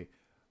supervisor, hey,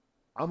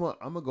 I'm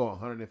gonna go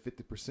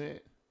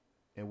 150%,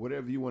 and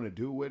whatever you want to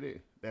do with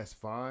it, that's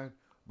fine.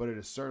 But at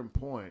a certain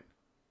point,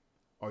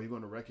 are you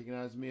going to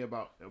recognize me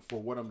for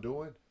what I'm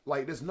doing?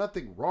 Like, there's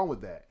nothing wrong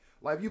with that.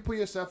 Like, if you put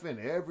yourself in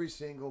every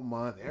single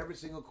month, every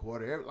single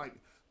quarter,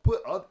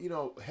 put up,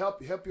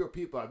 help your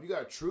people out. If you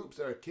got troops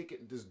that are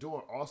kicking, just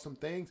doing awesome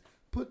things,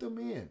 put them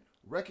in.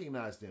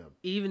 Recognize them.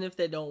 Even if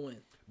they don't win.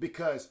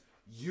 Because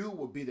you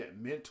will be that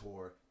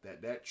mentor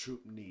that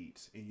troop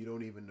needs, and you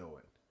don't even know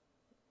it.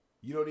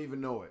 You don't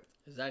even know it.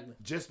 Exactly.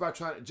 Just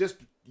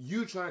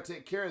you trying to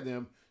take care of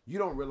them, you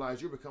don't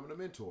realize you're becoming a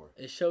mentor.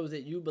 It shows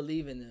that you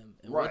believe in them.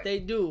 And right. What they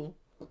do,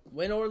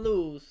 win or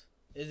lose,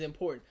 is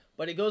important.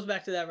 But it goes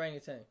back to that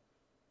orangutan.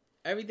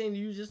 Everything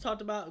you just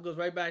talked about goes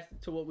right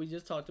back to what we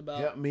just talked about.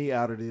 Help me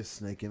out of this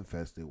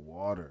snake-infested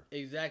water.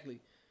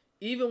 Exactly.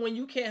 Even when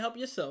you can't help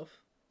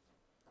yourself,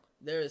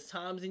 there is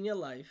times in your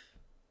life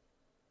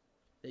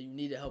that you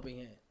need a helping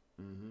hand.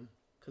 Mm-hmm.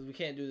 Because we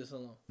can't do this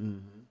alone.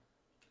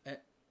 Mm-hmm.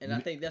 And I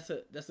think that's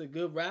a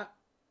good wrap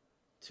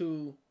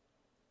to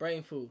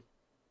brain food.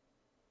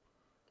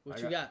 What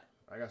you got?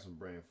 I got some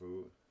brain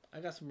food.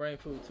 I got some brain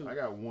food too. I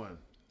got one.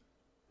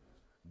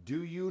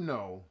 Do you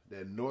know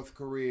that North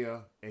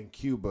Korea and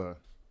Cuba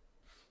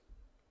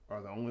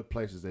are the only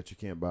places that you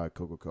can't buy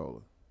Coca-Cola?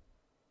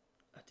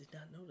 I did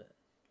not know that.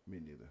 Me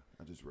neither.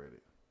 I just read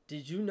it.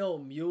 Did you know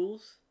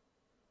mules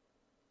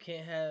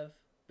can't have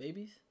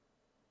babies?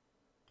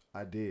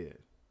 I did.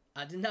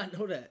 I did not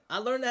know that. I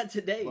learned that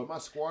today. But my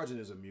squadron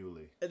is a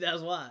muley.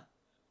 That's why.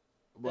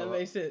 That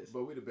makes sense.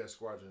 But we the best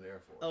squadron in the Air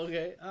Force.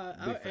 Okay,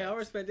 I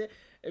respect it.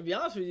 To be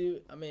honest with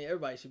you, I mean,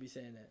 everybody should be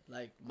saying that.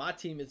 Like, my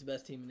team is the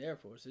best team in the Air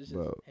Force. It's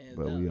just hands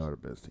down. We are the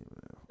best team in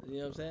the Air Force. You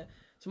know what I'm saying?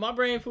 So my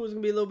brain food is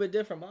going to be a little bit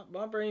different.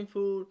 My brain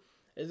food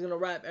is going to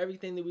wrap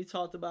everything that we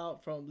talked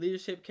about, from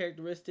leadership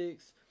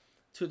characteristics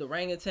to the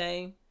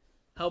orangutan,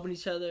 helping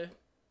each other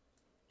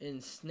in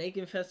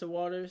snake-infested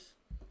waters,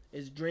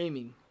 is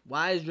dreaming.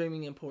 Why is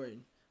dreaming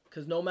important?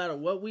 Because no matter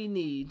what we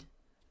need,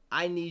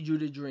 I need you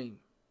to dream.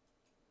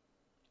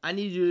 I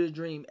need you to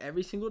dream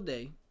every single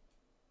day.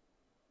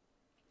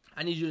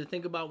 I need you to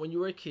think about when you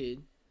were a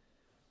kid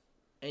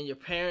and your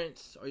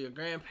parents or your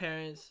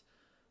grandparents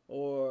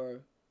or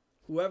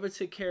whoever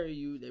took care of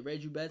you, they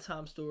read you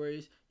bedtime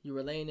stories, you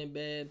were laying in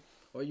bed,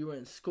 or you were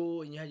in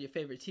school and you had your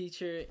favorite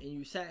teacher and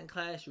you sat in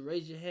class, you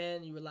raised your hand,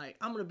 and you were like,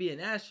 I'm going to be an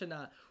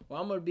astronaut, or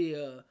I'm going to be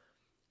a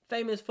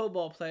famous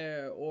football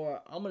player,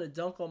 or I'm going to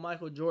dunk on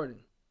Michael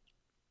Jordan,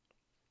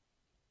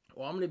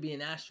 or I'm going to be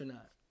an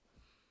astronaut.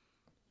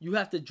 You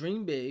have to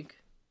dream big,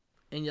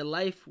 and your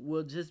life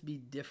will just be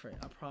different.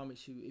 I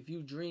promise you. If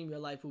you dream, your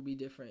life will be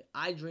different.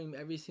 I dream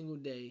every single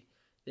day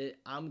that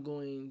I'm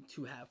going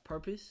to have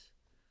purpose.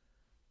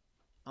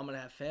 I'm going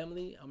to have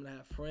family. I'm going to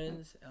have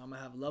friends. I'm going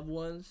to have loved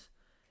ones.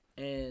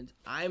 And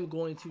I'm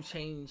going to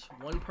change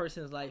one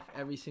person's life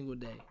every single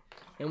day.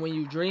 And when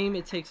you dream,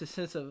 it takes a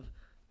sense of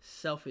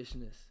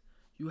selfishness.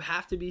 You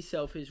have to be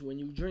selfish when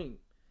you dream,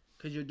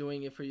 because you're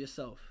doing it for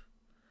yourself.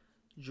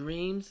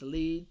 Dreams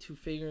lead to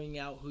figuring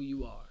out who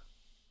you are.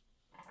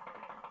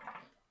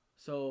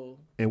 So,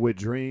 and with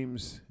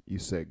dreams, you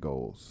set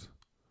goals.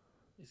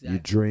 Exactly. You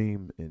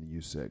dream and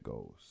you set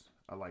goals.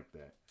 I like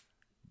that.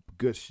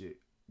 Good shit.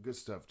 Good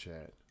stuff,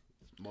 Chad.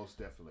 Most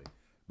definitely.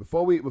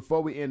 Before we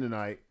end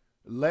tonight,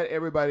 let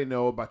everybody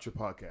know about your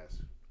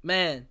podcast.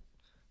 Man,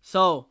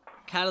 so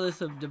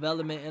Catalyst of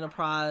Development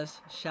Enterprise,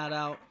 shout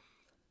out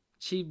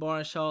Chief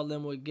Barnshaw,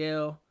 Linwood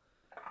Gale.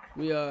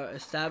 We are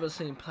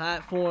establishing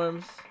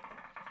platforms,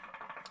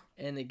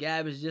 and the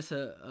Gab is just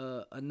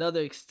another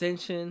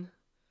extension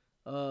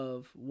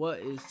of what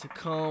is to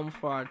come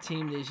for our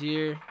team this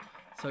year.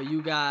 So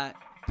you got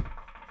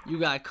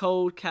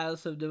Code,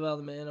 Catalyst of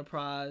Development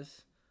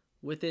Enterprise.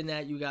 Within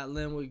that, you got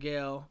Linwood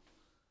Gale,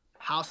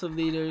 House of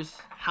Leaders,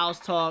 House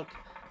Talk.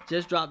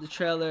 Just dropped the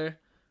trailer.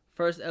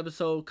 First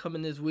episode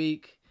coming this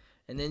week.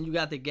 And then you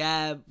got the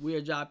Gab. We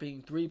are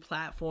dropping 3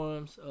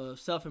 platforms of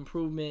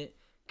self-improvement,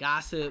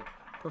 gossip,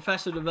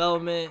 professional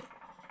development,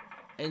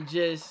 and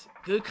just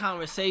good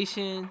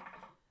conversation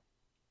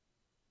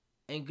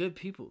and good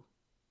people.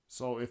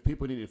 So if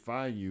people need to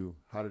find you,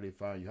 how do they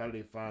find you? How do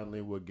they find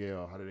Linwood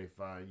Gale? How do they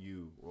find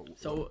you?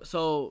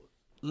 So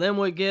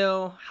Linwood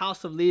Gale,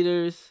 House of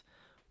Leaders.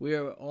 We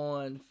are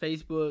on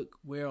Facebook.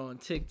 We're on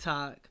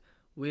TikTok.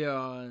 We are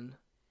on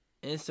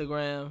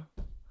Instagram.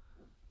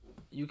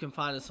 You can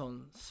find us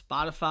on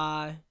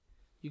Spotify.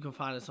 You can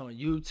find us on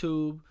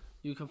YouTube.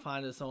 You can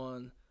find us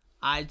on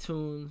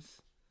iTunes.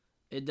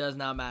 It does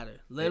not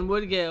matter.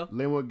 Linwood Gale.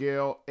 Linwood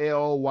Gale,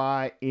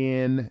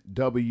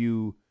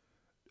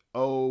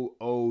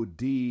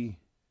 LYNWOOD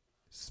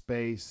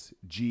space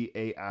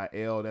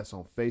GAIL. That's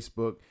on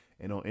Facebook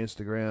and on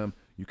Instagram.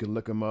 You can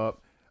look them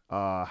up.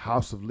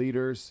 House of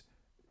Leaders,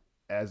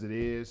 as it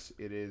is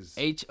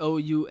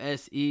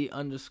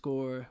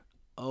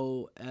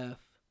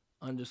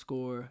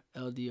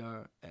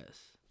HOUSE_OF_LDRS.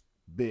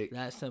 Big.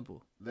 That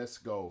simple. Let's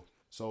go.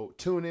 So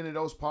tune into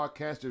those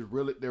podcasts.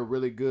 They're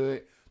really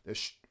good. They're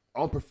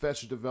on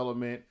professional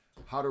development,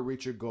 how to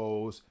reach your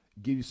goals,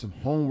 give you some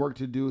homework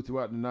to do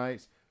throughout the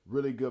nights.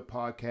 Really good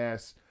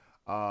podcasts.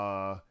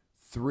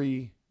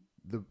 3,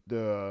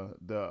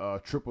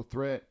 the triple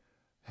threat.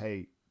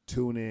 Hey,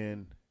 tune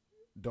in.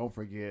 Don't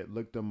forget,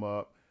 look them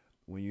up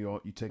when you're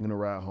taking a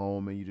ride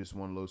home and you just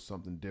want a little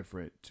something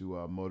different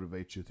to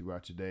motivate you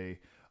throughout your day.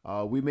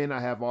 We may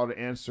not have all the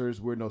answers.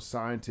 We're no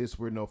scientists.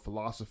 We're no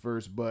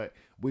philosophers, but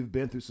we've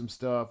been through some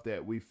stuff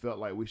that we felt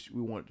like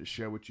we wanted to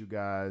share with you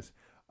guys.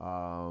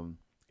 And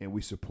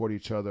we support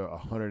each other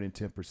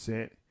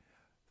 110%.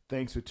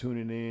 Thanks for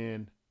tuning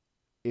in.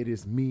 It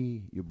is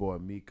me, your boy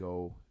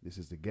Miko. This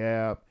is the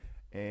Gab.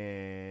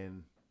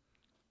 And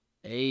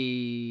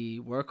hey,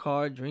 work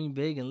hard, dream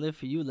big, and live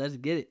for you. Let's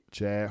get it.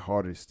 Chad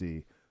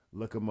Hardesty.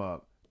 Look him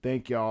up.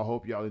 Thank y'all.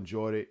 Hope y'all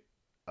enjoyed it.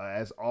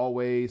 As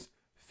always,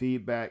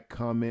 feedback,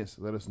 comments.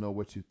 Let us know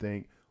what you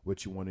think,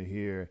 what you want to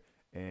hear.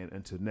 And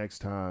until next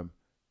time,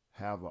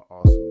 have an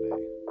awesome day.